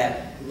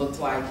that looked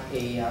like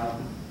a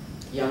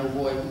young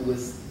boy who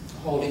was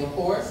holding a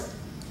horse,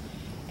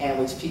 and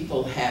which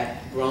people had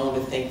grown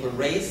to think were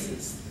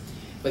racist.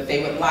 But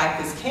they would light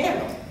this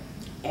candle.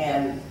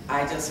 And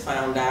I just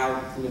found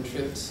out from a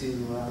trip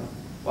to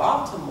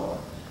Baltimore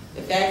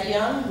that that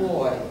young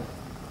boy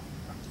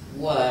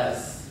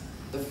was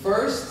the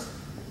first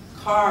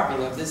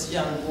carving of this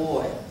young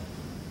boy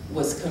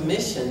was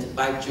commissioned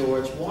by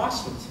George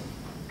Washington,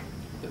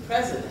 the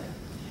president,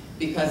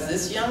 because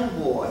this young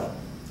boy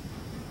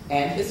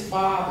and his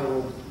father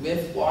were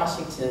with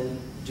Washington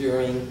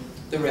during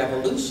the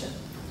Revolution.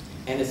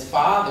 And his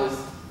father's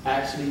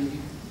actually,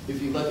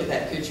 if you look at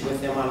that picture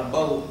with them on a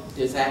boat,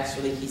 there's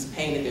actually, he's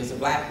painted, there's a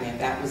black man.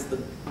 That was the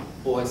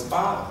boy's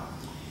father.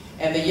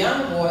 And the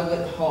young boy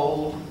would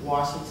hold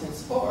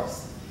Washington's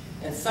horse.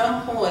 At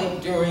some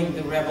point during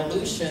the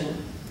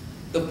Revolution,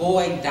 the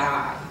boy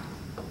died.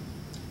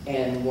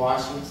 And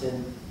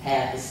Washington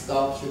had the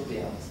sculpture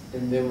built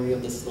in memory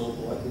of this little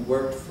boy who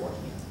worked for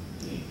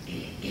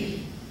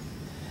him.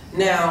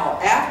 Now,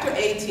 after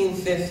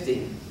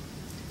 1850,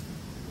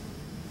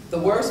 the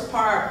worst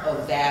part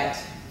of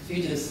that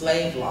fugitive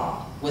slave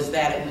law was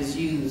that it was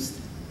used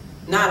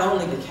not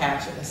only to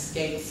capture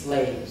escaped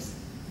slaves,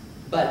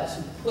 but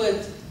to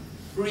put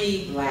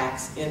free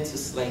blacks into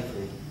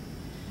slavery.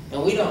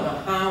 And we don't know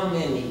how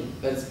many,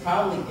 but it's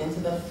probably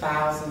into the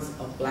thousands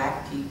of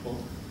black people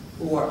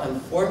who were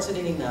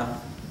unfortunate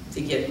enough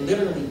to get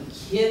literally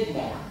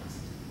kidnapped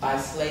by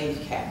slave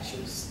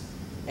catchers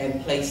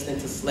and placed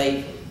into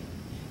slavery.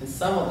 And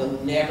some of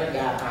them never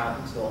got out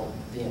until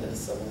the end of the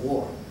Civil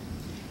War.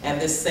 And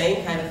this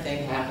same kind of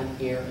thing happened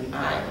here in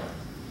Iowa.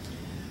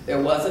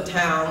 There was a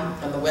town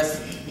on the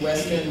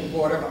western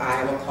border of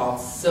Iowa called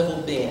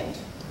Civil Bend.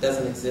 It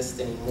doesn't exist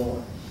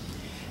anymore.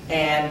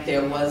 And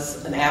there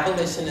was an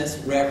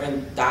abolitionist,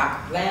 Reverend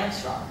Doc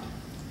Blanchard,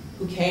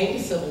 who came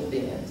to Civil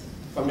Bend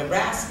from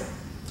Nebraska.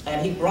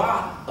 And he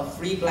brought a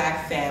free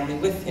black family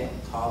with him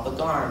called the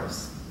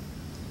Garners.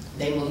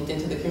 They moved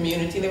into the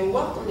community. They were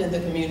welcomed in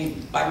the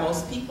community by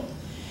most people.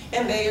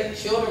 And their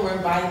children were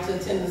invited to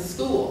attend the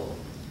school.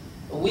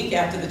 A week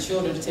after the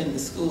children attended the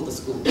school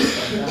was shut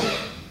down.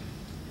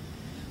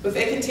 But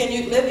they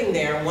continued living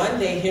there. One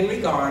day,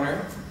 Henry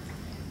Garner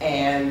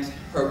and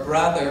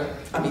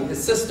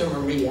his sister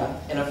Maria,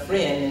 and a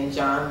friend named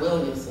John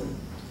Williamson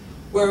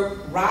were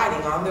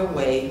riding on their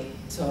way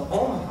to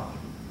Omaha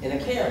in a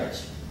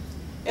carriage.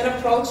 And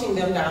approaching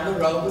them down the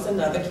road was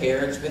another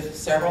carriage with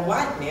several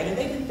white men, and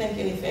they didn't think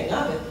anything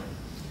of it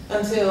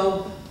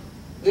until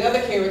the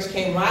other carriage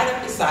came right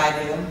up beside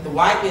them. The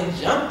white men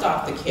jumped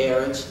off the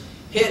carriage,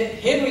 hit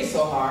Henry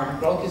so hard and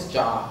broke his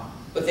jaw,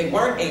 but they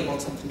weren't able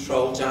to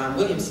control John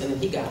Williamson,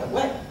 and he got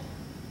away.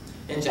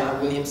 And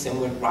John Williamson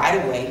went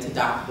right away to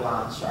Dr.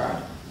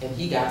 Blanchard, and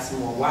he got some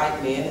more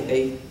white men, and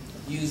they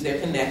used their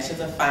connections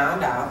and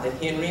found out that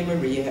Henry and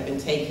Maria had been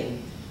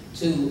taken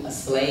to a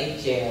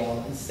slave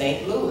jail in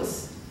St.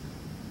 Louis,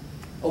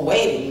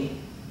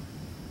 awaiting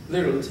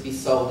literally to be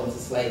sold into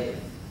slavery.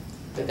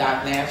 But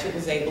Dr. Blanchard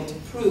was able to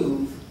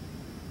prove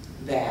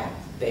that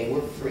they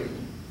were free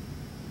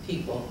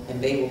people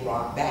and they were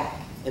brought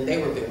back. And they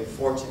were very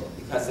fortunate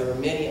because there were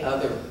many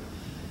other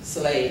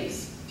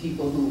slaves,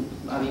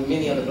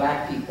 many other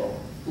black people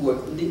who were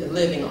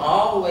living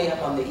all the way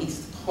up on the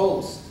East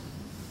Coast.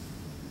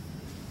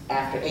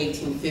 After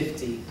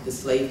 1850, the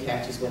slave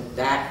catchers went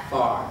that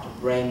far to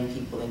bring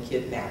people and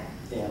kidnap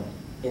them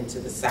into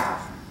the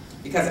South.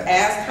 Because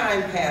as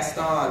time passed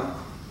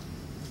on,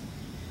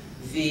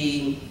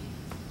 the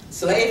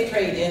slave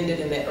trade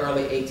ended in the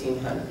early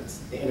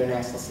 1800s, the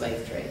international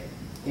slave trade.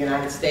 The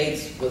United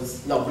States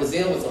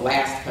Brazil was the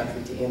last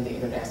country to end the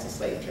international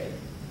slave trade.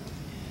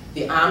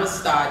 The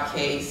Amistad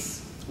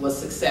case was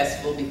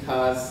successful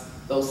because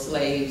those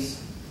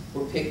slaves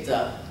were picked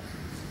up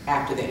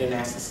after the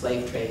international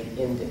slave trade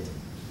ended.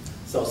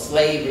 So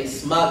slavery,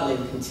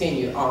 smuggling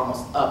continued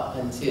almost up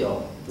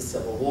until the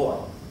Civil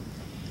War.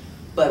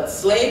 But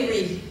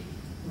slavery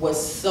was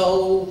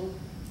so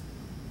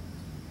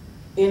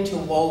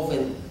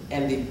interwoven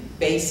and the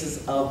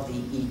basis of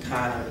the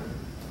economy.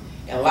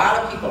 And a lot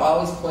of people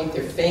always point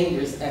their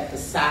fingers at the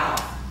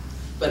South,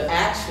 but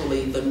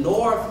actually the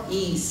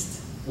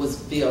Northeast was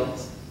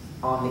built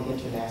on the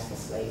international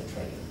slave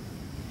trade.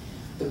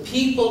 The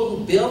people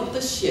who built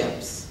the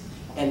ships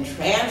and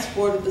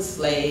transported the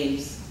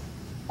slaves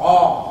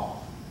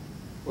all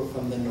were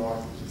from the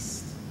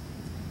Northeast.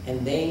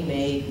 And they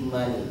made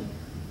money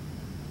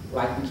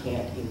like we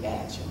can't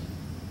imagine,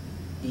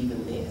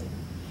 even then.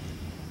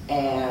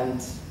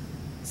 And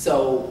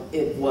so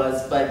it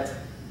was, but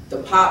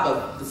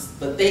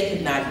they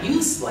could not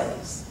use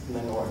slaves in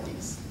the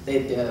Northeast.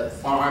 They did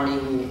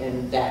farming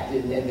and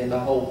then the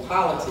whole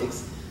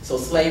politics. So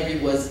slavery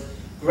was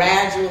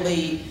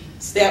gradually,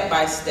 step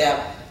by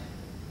step,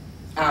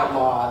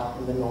 outlawed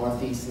in the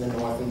Northeast and the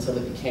North until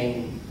it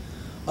became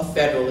a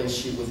federal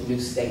issue with new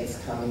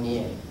states coming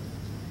in.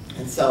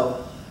 And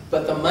so,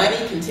 but the money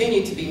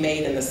continued to be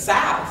made in the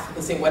South.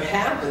 And see, what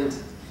happened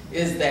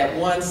is that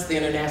once the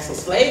international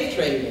slave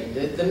trade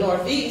ended, the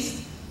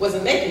Northeast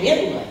wasn't making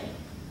any money.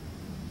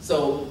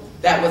 So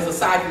that was,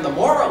 aside from the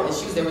moral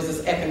issues, there was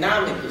this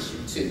economic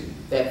issue too,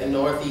 that the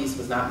Northeast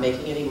was not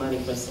making any money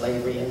from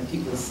slavery and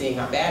people were seeing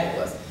how bad it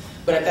was.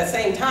 But at that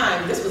same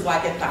time, this was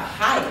like at the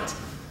height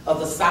of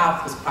the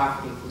South was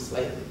profiting from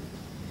slavery.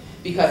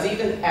 Because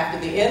even after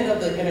the end of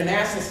the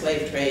international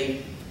slave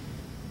trade,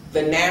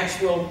 the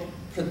natural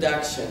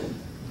production,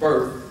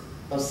 birth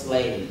of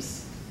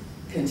slaves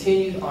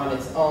continued on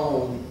its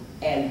own,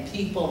 and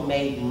people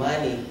made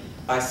money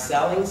by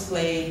selling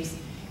slaves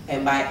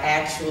and by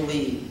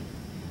actually,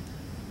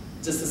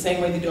 just the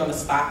same way they do on the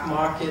stock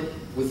market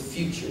with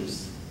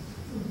futures.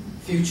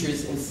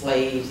 Futures in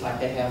slaves, like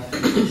they have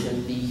futures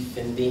in beef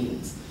and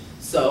beans.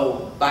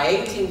 So by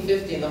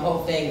 1850 and the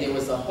whole thing, there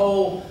was a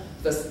whole,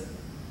 the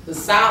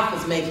South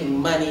was making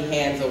money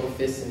hands over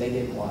fists and they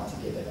didn't want to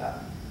give it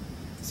up.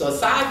 So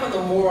aside from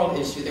the moral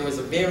issue, there was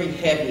a very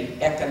heavy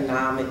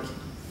economic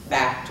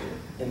factor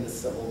in the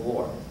Civil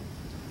War.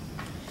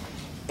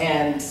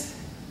 And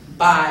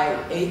by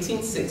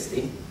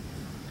 1860,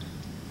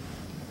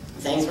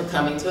 things were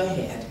coming to a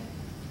head.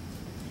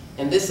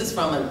 And this is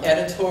from an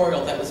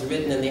editorial that was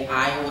written in the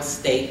Iowa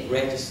State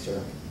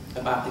Register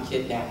about the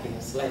kidnapping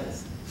of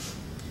slaves.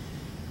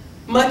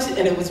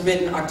 And it was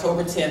written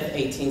October 10th,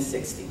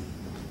 1860.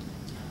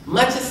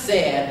 Much is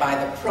said by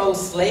the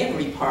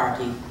pro-slavery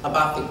party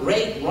about the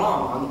great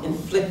wrong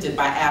inflicted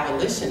by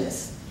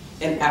abolitionists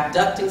in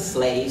abducting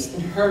slaves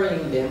and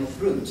hurrying them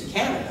through to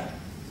Canada.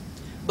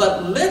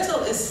 But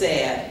little is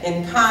said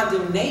in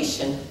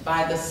condemnation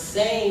by the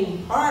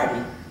same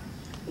party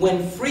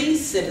when free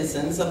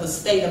citizens of the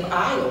state of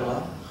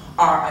Iowa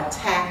are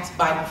attacked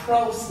by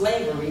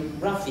pro-slavery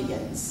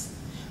ruffians,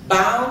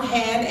 bound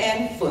hand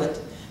and foot,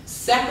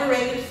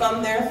 separated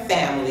from their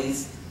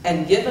families,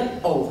 and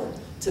given over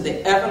to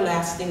the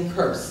everlasting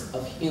curse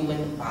of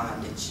human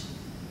bondage.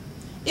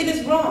 It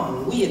is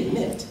wrong, we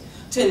admit,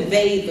 to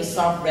invade the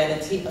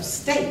sovereignty of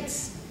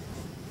states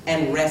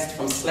and wrest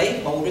from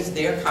slaveholders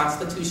their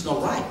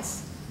constitutional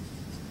rights.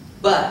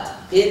 But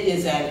it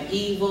is an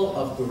evil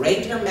of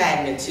greater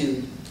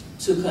magnitude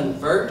to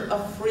convert a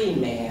free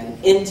man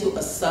into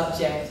a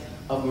subject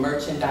of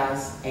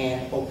merchandise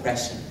and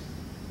oppression.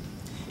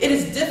 It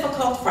is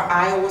difficult for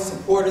Iowa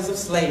supporters of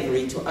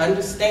slavery to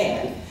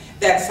understand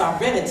that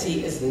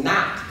sovereignty is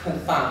not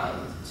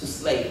confined to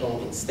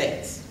slaveholding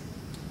states.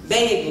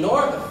 They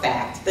ignore the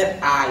fact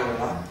that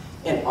Iowa,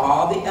 in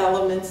all the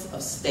elements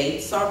of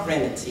state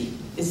sovereignty,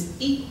 is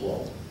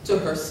equal to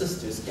her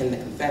sisters in the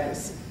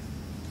Confederacy.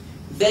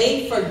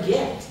 They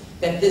forget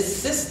that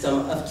this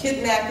system of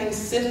kidnapping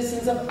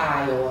citizens of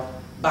Iowa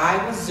by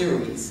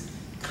Missouris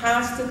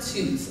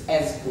constitutes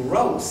as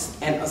gross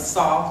an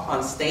assault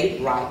on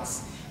state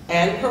rights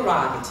and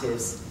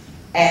prerogatives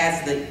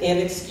as the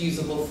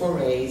inexcusable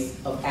forays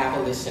of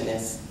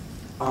abolitionists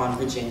on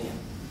Virginia.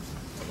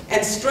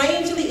 And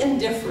strangely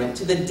indifferent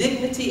to the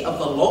dignity of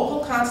the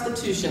local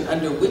constitution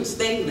under which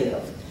they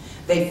live,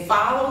 they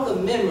follow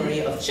the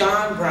memory of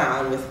John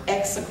Brown with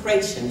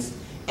execrations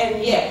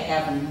and yet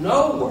have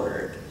no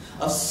word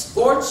of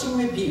scorching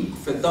rebuke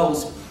for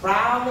those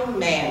prowling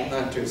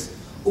manhunters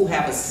who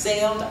have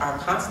assailed our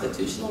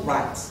constitutional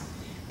rights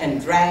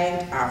and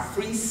dragged our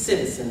free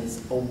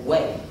citizens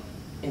away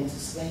into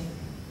slavery.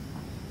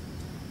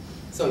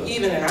 So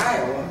even in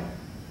Iowa,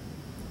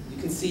 you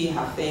can see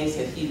how things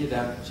had heated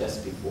up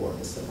just before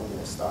the Civil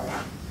War started.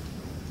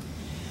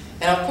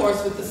 And of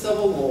course, with the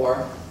Civil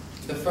War,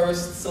 the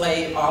first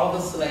slave, all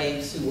of the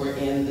slaves who were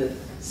in the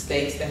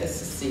states that had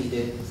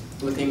seceded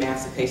with the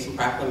Emancipation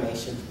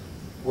Proclamation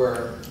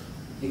were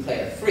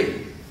declared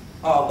free,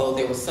 although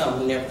there were some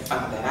who never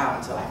found that out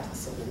until after the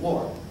Civil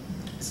War.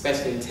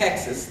 Especially in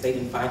Texas, they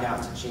didn't find out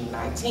until June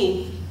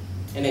 19th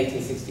in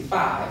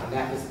 1865, and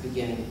that was the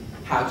beginning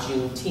how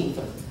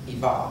Juneteenth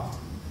evolved.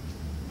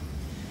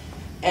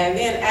 And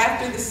then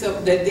after the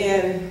Civil,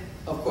 then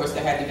of course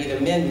there had to be an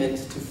amendment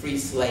to free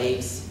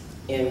slaves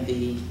in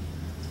the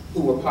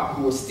who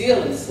were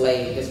still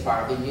enslaved as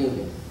part of the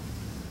Union.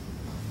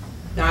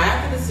 Now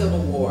after the Civil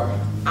War,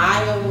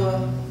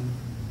 Iowa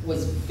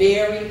was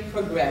very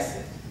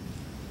progressive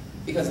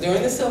because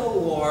during the Civil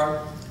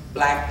War,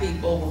 black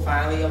people were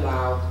finally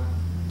allowed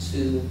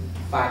to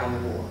fight in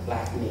the war,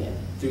 black men,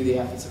 through the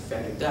efforts of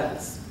Frederick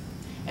Douglass.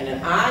 And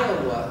in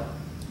Iowa,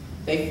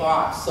 they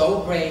fought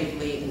so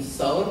bravely and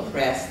so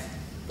impressed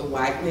the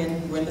white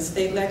men who were in the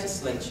state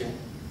legislature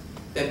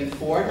that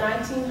before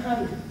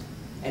 1900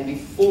 and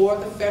before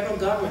the federal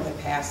government had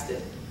passed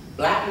it,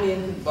 black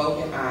men could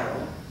vote in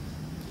Iowa.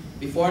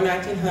 Before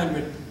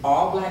 1900,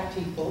 all black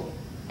people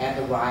had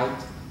the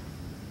right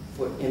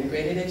for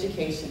integrated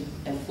education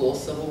and full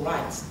civil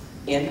rights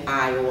in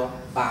Iowa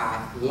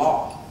by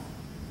law.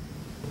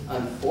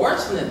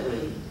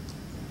 Unfortunately,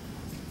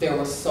 there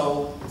were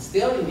so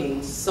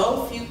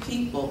few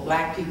people,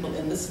 black people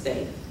in the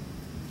state.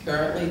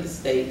 Currently the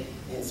state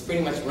has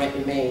pretty much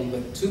remained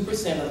with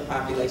 2% of the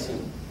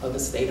population of the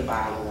state of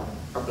Iowa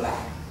are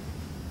black.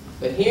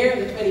 But here in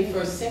the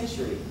 21st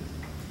century,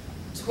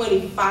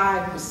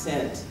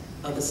 25%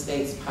 of the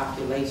state's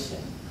population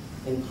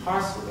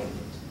incarcerated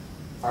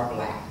are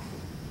black.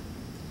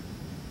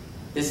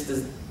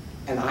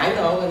 And I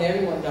know and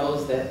everyone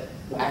knows that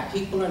black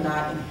people are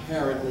not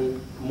inherently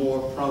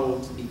more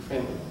prone to be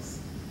criminals.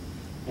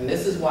 And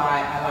this is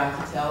why I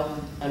like to tell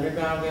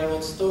Underground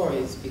Railroad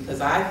stories,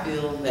 because I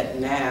feel that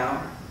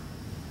now,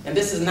 and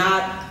this is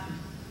not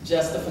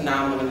just a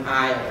phenomenon in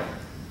Iowa,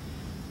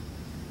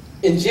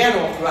 in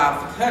general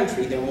throughout the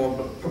country, there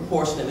are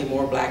proportionately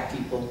more black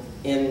people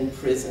in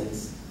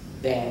prisons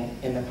than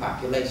in the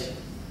population.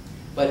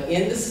 But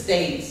in the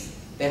states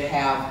that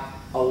have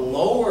a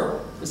lower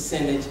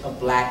percentage of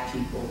black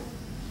people,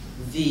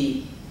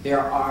 there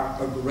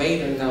are a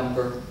greater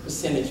number,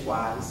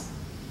 percentage-wise,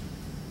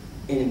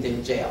 in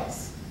their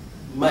jails.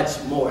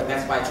 Much more.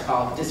 That's why it's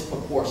called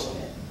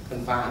disproportionate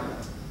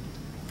confinement.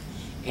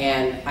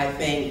 And I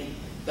think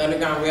the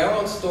Underground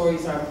Railroad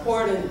stories are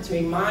important to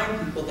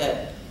remind people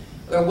that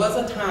there was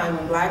a time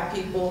when black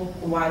people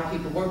and white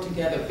people worked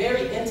together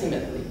very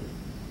intimately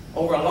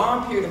over a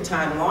long period of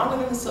time, longer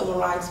than the Civil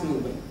Rights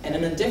Movement, and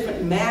in a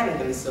different manner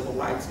than the Civil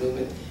Rights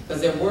Movement,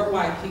 because there were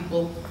white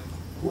people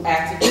who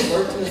actively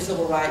worked in the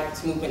Civil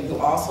Rights Movement who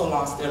also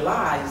lost their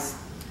lives,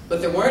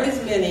 but there weren't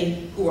as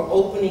many who were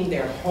opening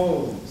their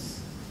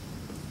homes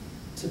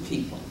to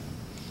people,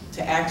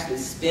 to actually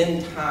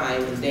spend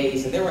time and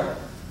days. And there were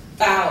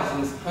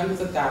thousands,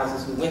 hundreds of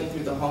thousands who went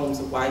through the homes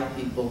of white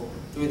people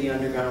through the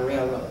Underground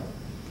Railroad.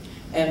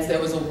 And there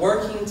was a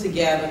working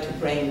together to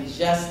bring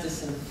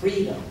justice and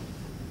freedom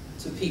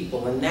to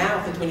people. And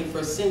now, in the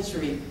 21st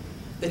century,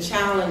 the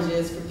challenge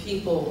is for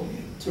people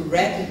to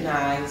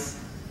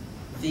recognize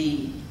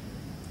the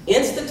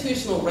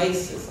institutional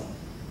racism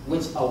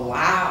which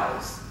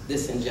allows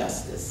this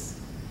injustice,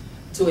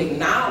 to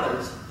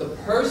acknowledge the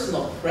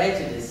personal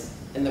prejudice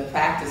in the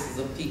practices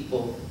of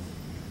people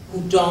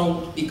who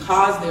don't,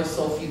 because there's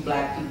so few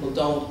black people,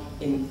 don't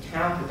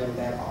encounter them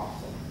that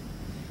often,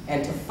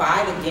 and to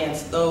fight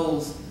against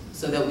those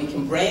so that we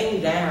can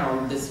bring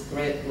down this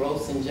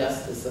gross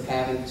injustice of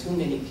having too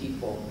many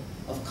people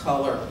of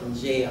color in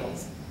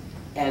jails.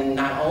 And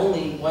not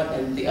only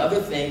and the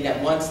other thing,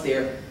 that once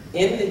they're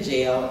in the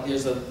jail,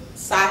 there's a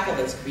cycle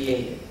that's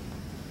created.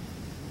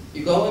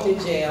 You go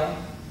into jail,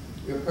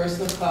 you're a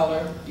person of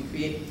color,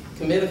 you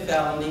commit a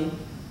felony,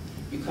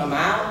 you come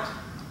out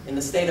in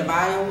the state of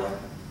Iowa,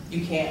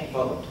 you can't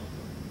vote.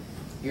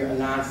 You're a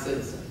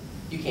non-citizen.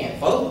 You can't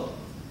vote,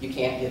 you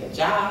can't get a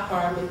job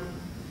hardly,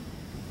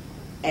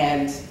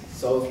 and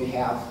so if you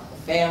have a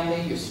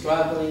family, you're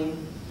struggling,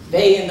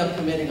 they end up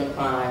committing a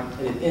crime,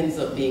 and it ends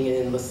up being an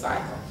endless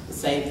cycle. The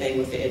same thing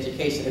with the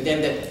education. And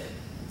then the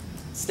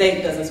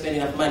state doesn't spend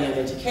enough money on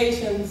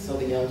education, so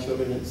the young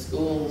children in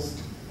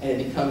schools, and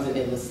it becomes an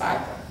endless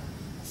cycle.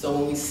 So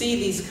when we see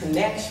these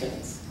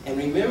connections, and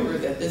remember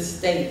that this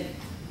state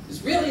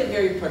is really a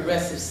very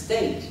progressive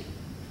state,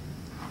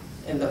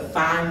 and the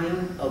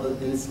finding of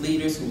its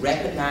leaders who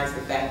recognize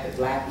the fact that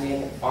black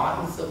men have fought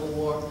in the Civil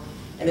War,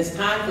 and it's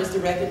time for us to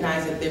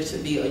recognize that there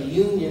should be a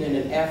union and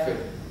an effort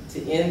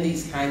to end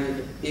these kinds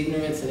of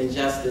ignorance and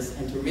injustice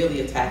and to really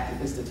attack the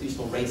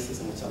institutional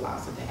racism which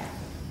allows it to happen.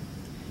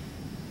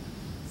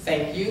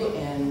 Thank you,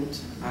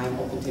 and I'm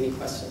open to any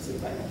questions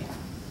anybody may have.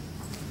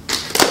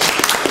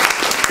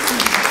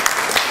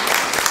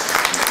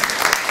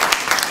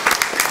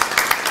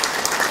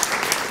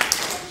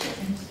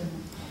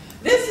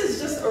 This is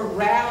just a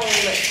rattle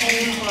that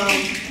came from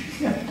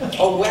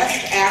a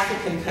West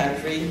African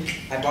country.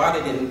 I bought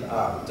it in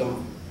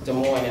Des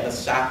Moines at a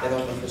shop that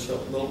opened for a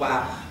little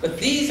while. But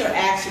these are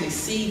actually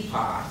seed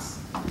pods.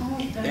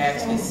 They're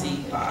actually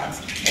seed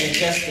pods. And it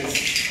just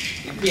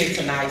is, it creates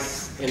a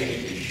nice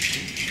imagery.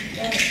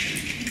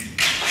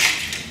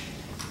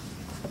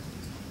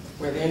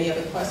 Were there any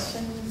other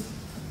questions?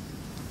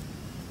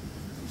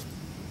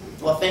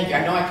 Well, thank you.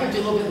 I know I kept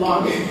you a little bit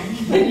longer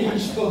than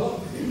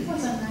usual. It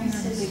was a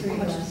nice history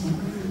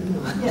lesson.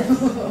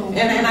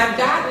 And I've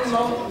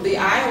gotten the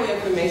Iowa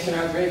information.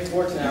 I was very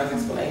fortunate. I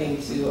was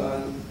explaining to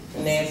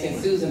Nancy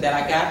and Susan that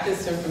I got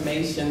this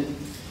information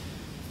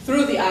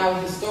through the Iowa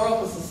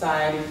Historical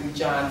Society, through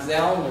John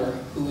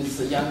Zellner, who is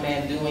a young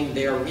man doing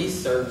their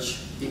research,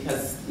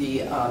 because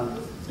the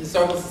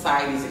Historical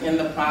Society is in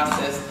the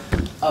process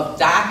of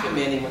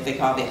documenting what they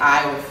call the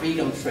Iowa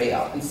Freedom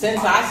Trail. And since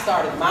I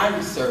started my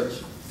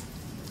research,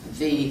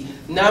 the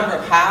number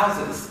of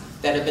houses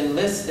that have been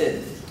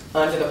listed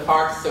under the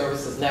Park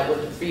Service's Network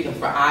of Freedom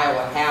for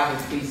Iowa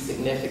have increased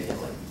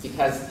significantly,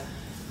 because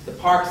the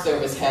Park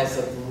Service has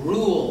a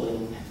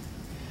grueling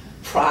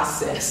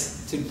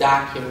process to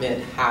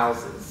document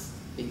houses,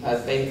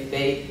 because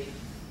they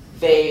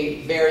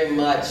very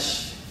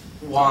much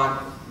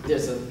want,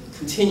 there's a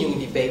continuing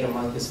debate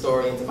among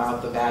historians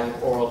about the value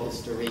of oral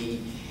history.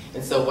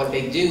 And so what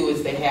they do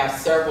is they have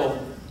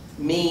several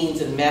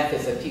means and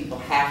methods that people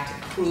have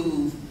to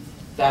prove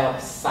that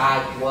a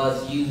site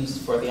was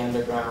used for the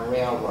Underground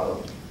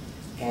Railroad.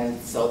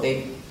 And so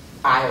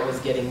Iowa's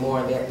getting more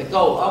and the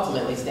goal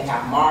ultimately is to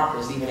have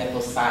markers even at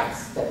those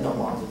sites that no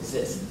longer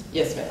exist.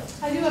 Yes, ma'am.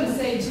 I do want to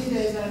say too,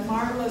 there's a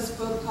marvelous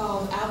book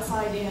called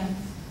Outside In,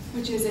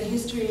 which is a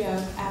history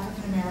of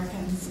African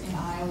Americans in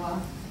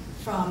Iowa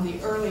from the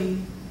early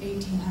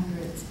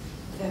 1800s.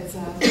 That's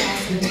a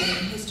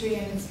fascinating history,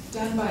 and it's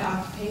done by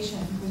occupation,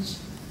 which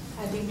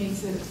I think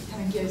makes it,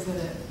 kind of gives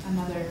it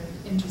another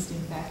interesting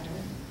factor.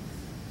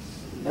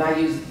 And I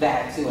use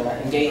that too,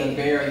 and Galen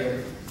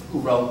Berrier, who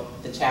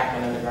wrote the chapter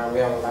on Underground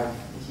Railroad,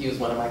 he was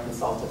one of my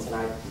consultants, and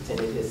I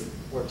attended his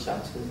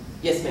workshop too.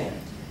 Yes, ma'am.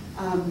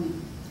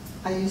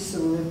 I used to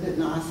live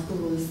in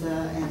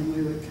Oskaloosa, and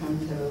we would come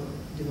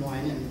to Des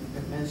Moines and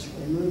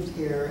eventually moved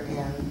here,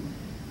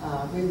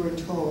 and we were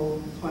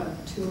told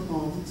two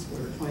homes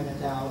were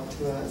pointed out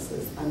to us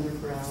as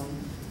Underground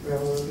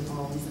Railroad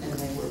homes, and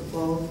they were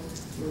both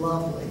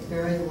lovely,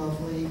 very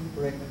lovely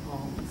brick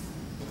homes.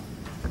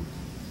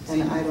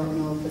 And I don't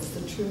know if it's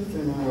the truth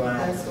or not. Right.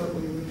 That's what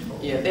we were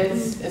told. Yeah,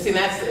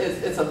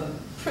 it's a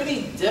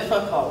pretty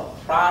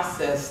difficult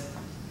process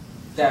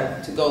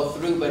to go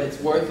through, but it's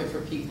worth it for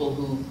people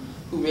who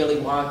really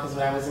want. Because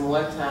when I was in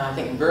one time, I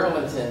think in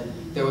Burlington,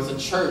 there was a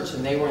church,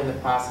 and they were in the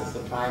process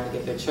of trying to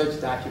get their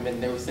church documented.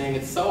 And they were saying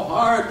it's so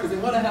hard because they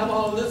want to have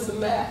all this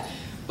and that.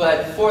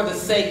 But for the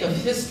sake of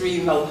history,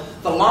 the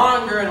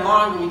longer and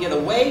longer we get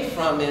away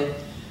from it,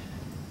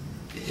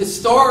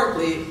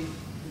 historically,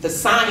 the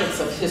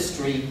science of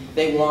history,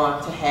 they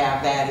want to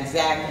have that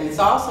exact. And it's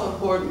also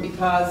important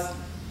because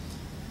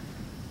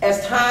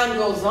as time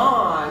goes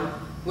on,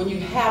 when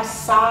you have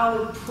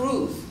solid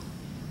proof,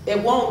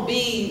 it won't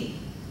be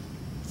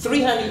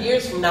 300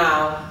 years from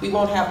now, we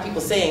won't have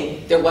people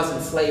saying there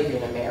wasn't slavery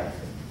in America.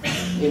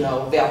 You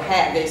know,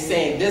 they're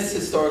saying this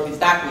historically is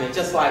documented,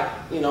 just like,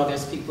 you know,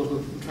 there's people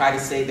who try to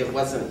say there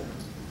wasn't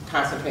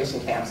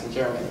concentration camps in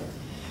Germany,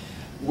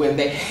 when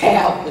they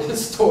have the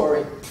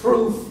historic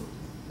proof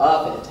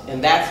of it.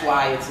 And that's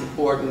why it's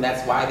important,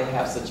 that's why they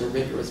have such a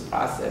rigorous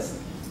process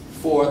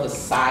for the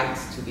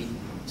sites to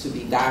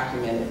be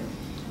documented.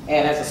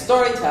 And as a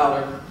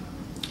storyteller,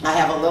 I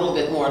have a little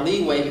bit more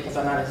leeway because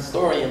I'm not a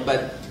historian,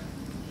 but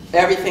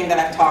everything that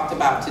I've talked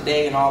about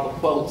today and all the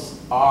quotes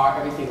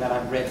everything that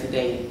I've read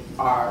today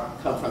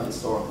come from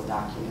historical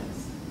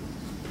documents,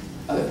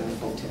 other than the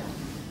hotel.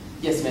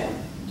 Yes, ma'am.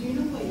 Do you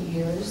know what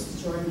years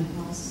the Jordan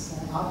House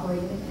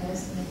operated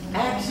as?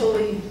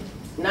 Actually,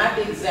 not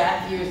the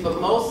exact years, but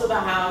most of the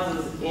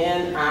houses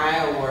in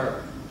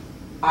Iowa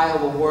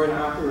were in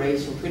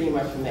operation pretty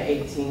much from the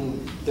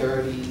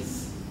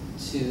 1830s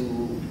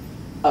to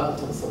up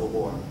until the Civil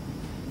War.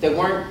 They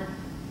weren't,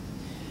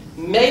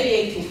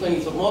 maybe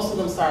 1820s, but most of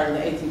them started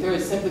in the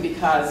 1830s simply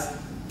because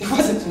there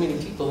wasn't too many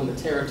people in the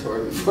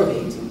territory before the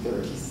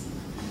 1830s.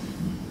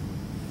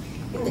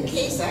 In the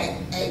case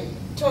I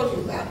told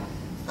you about,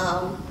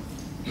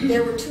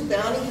 there were two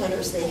bounty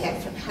hunters they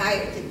had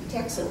hired. The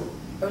Texan,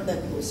 or the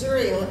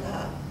Missouri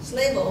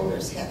slave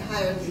owners had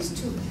hired these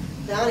two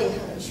bounty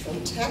hunters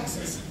from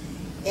Texas.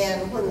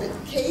 And when the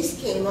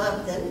case came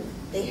up, then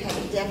they had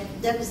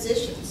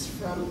depositions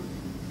from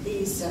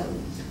these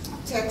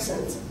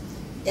Texans.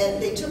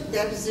 And they took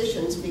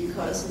depositions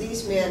because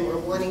these men were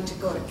wanting to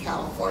go to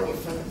California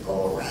for the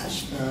gold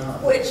rush,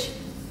 which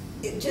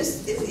it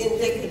just is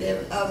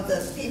indicative of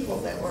the people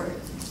that were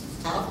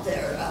out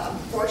there,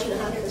 fortune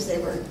hunters. They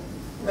were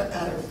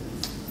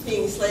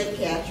being slave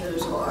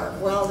catchers, or,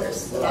 well,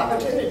 there's an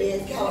opportunity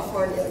in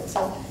California,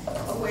 so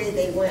away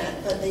they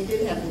went. But they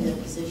did have the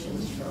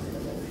depositions from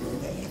them,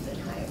 and they had been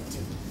hired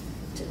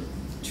to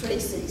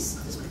trace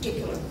this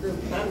particular group.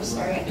 And I'm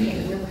sorry, I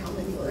can't remember how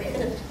many were in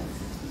it.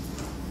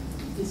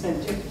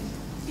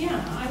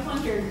 Yeah, I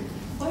wondered,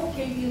 what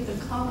gave you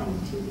the calling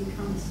to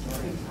become a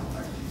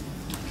storyteller?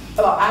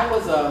 Well, I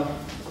was a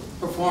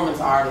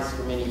performance artist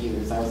for many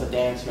years. I was a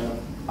dancer,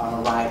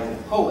 a writer, and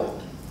a poet.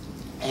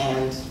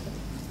 And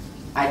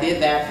I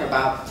did that for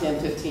about 10,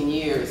 15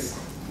 years.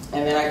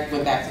 And then I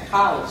went back to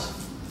college.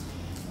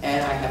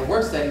 And I had a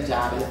work study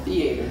job in a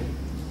theater.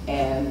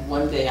 And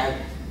one day I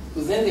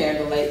was in there,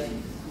 and the lady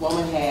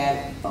woman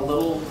had a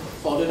little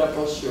folded up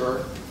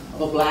brochure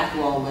of a black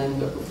woman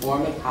who had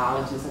performed in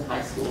colleges and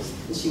high schools.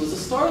 And she was a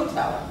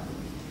storyteller.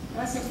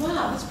 And I said,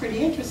 wow, that's pretty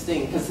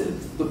interesting, because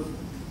the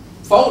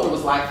folder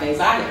was like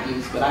things I had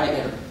used, but I had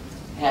never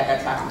had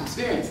that type of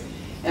experience.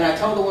 And I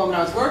told the woman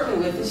I was working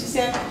with, and she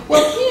said,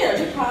 well,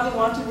 here, you probably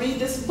want to read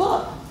this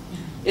book.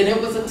 And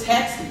it was a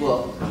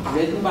textbook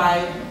written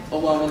by a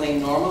woman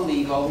named Norma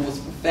Levo, who was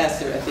a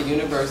professor at the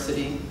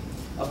University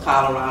of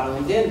Colorado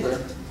in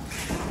Denver.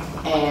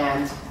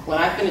 And when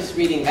I finished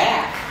reading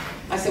that,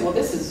 I said, well,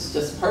 this is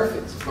just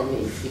perfect for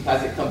me,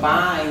 because it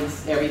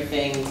combines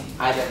everything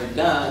I've ever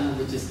done,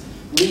 which is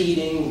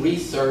reading,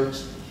 research,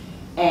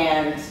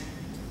 and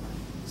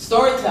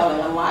storytelling,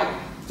 unlike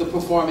the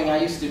performing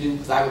I used to do,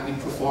 because I would be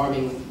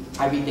performing,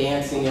 I'd be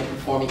dancing and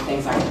performing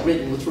things I had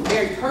written, which were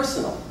very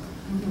personal.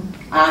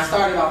 I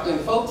started off doing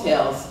folk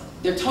tales.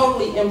 They're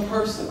totally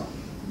impersonal.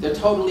 They're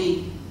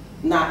totally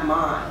not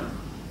mine.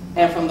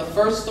 And from the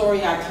first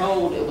story I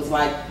told, it was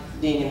like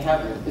being in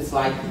heaven. It's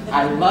like,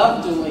 I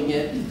loved doing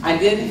it. I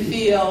didn't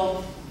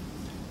feel,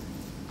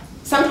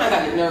 sometimes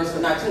I get nervous,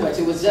 but not too much.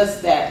 It was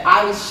just that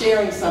I was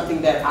sharing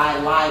something that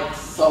I liked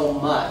so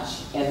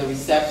much, and the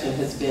reception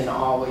has been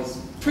always,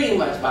 pretty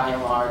much by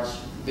and large,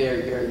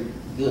 very, very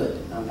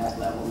good on that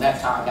level. And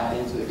that's how I got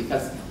into it,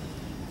 because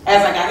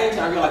as I got into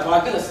it, I realized, well,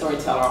 I've been a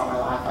storyteller all my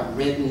life. I've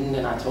written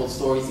and I told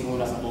stories even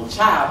when I was a little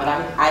child, but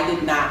I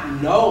did not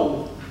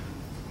know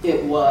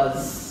it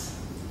was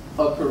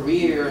a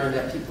career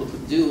that people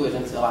could do it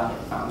until I had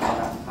found that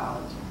out in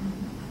college.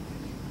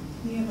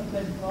 You have a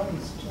good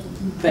voice, too.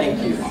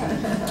 Thank you.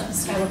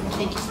 Skywalker,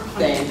 thank you for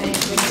coming. Thank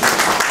you.